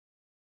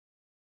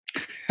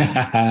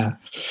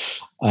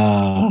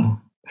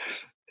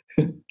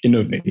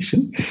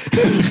 Innovation.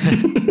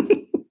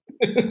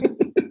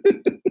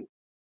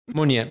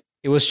 Munya,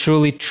 it was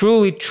truly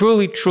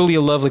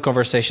a lovely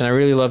conversation. I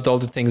really loved all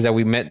the things that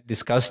we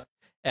discussed.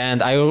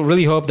 And I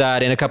really hope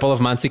that in a couple of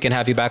months we can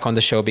have you back on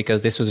the show,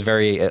 because this was a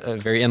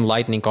very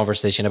enlightening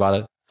conversation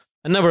about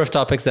a number of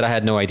topics that I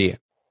had no idea.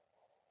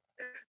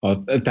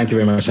 Well, thank you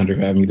very much, Andrew,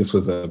 for having me. This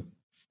was a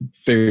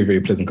very,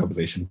 very pleasant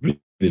conversation. Really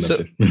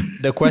loved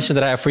it. The question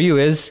that I have for you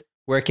is,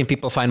 where can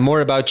people find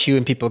more about you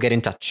and people get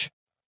in touch?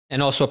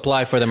 And also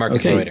apply for the Merck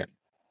Accelerator.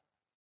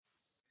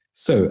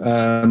 So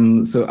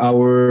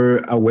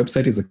our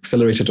website is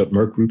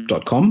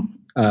accelerator.merckgroup.com.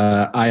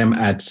 I am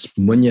at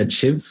Munya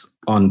Chivs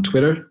on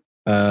Twitter.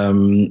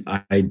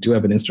 I do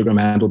have an Instagram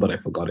handle, but I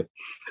forgot it.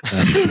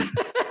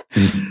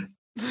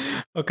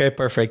 Okay,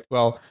 perfect.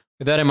 Well,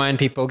 with that in mind,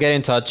 people, get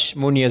in touch.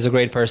 Munya is a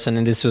great person,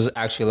 and this was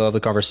actually a lovely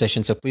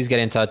conversation. So please get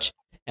in touch.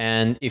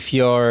 And if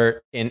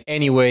you're in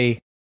any way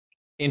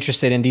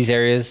interested in these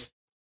areas,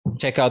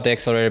 check out the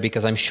Accelerator,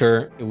 because I'm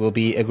sure it will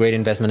be a great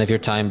investment of your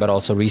time, but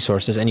also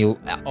resources. And you'll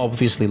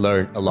obviously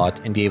learn a lot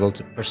and be able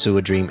to pursue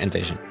a dream and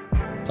vision.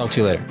 Talk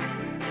to you later.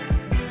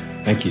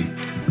 Thank you.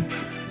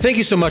 Thank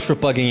you so much for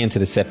plugging into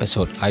this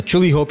episode. I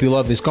truly hope you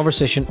love this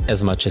conversation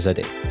as much as I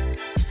did.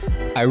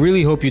 I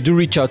really hope you do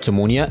reach out to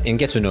Munya and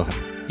get to know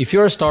him. If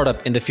you're a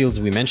startup in the fields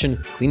we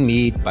mentioned, clean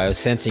meat,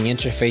 biosensing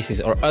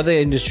interfaces, or other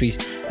industries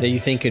that you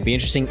think could be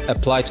interesting,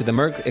 apply to the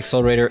Merck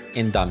Accelerator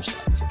in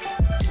Darmstadt.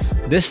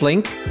 This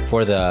link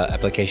for the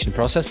application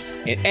process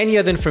and any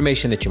other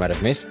information that you might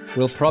have missed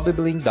will probably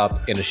be linked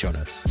up in the show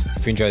notes.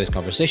 If you enjoy this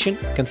conversation,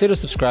 consider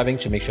subscribing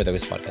to make sure that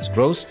this podcast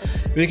grows.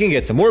 We can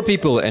get some more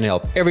people and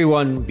help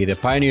everyone be the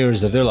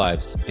pioneers of their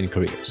lives and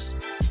careers.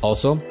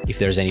 Also, if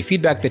there's any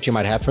feedback that you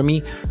might have for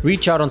me,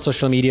 reach out on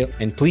social media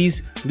and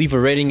please leave a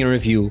rating and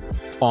review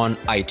on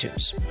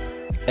iTunes.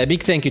 A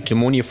big thank you to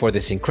Munya for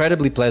this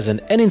incredibly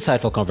pleasant and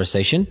insightful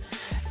conversation,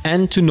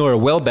 and to Nora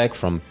Welbeck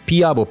from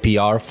Piabo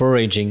PR for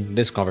arranging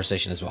this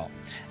conversation as well.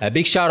 A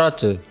big shout out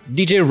to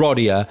DJ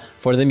Rodia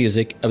for the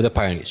music of the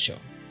Pioneers Show.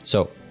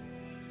 So,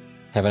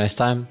 have a nice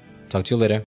time. Talk to you later.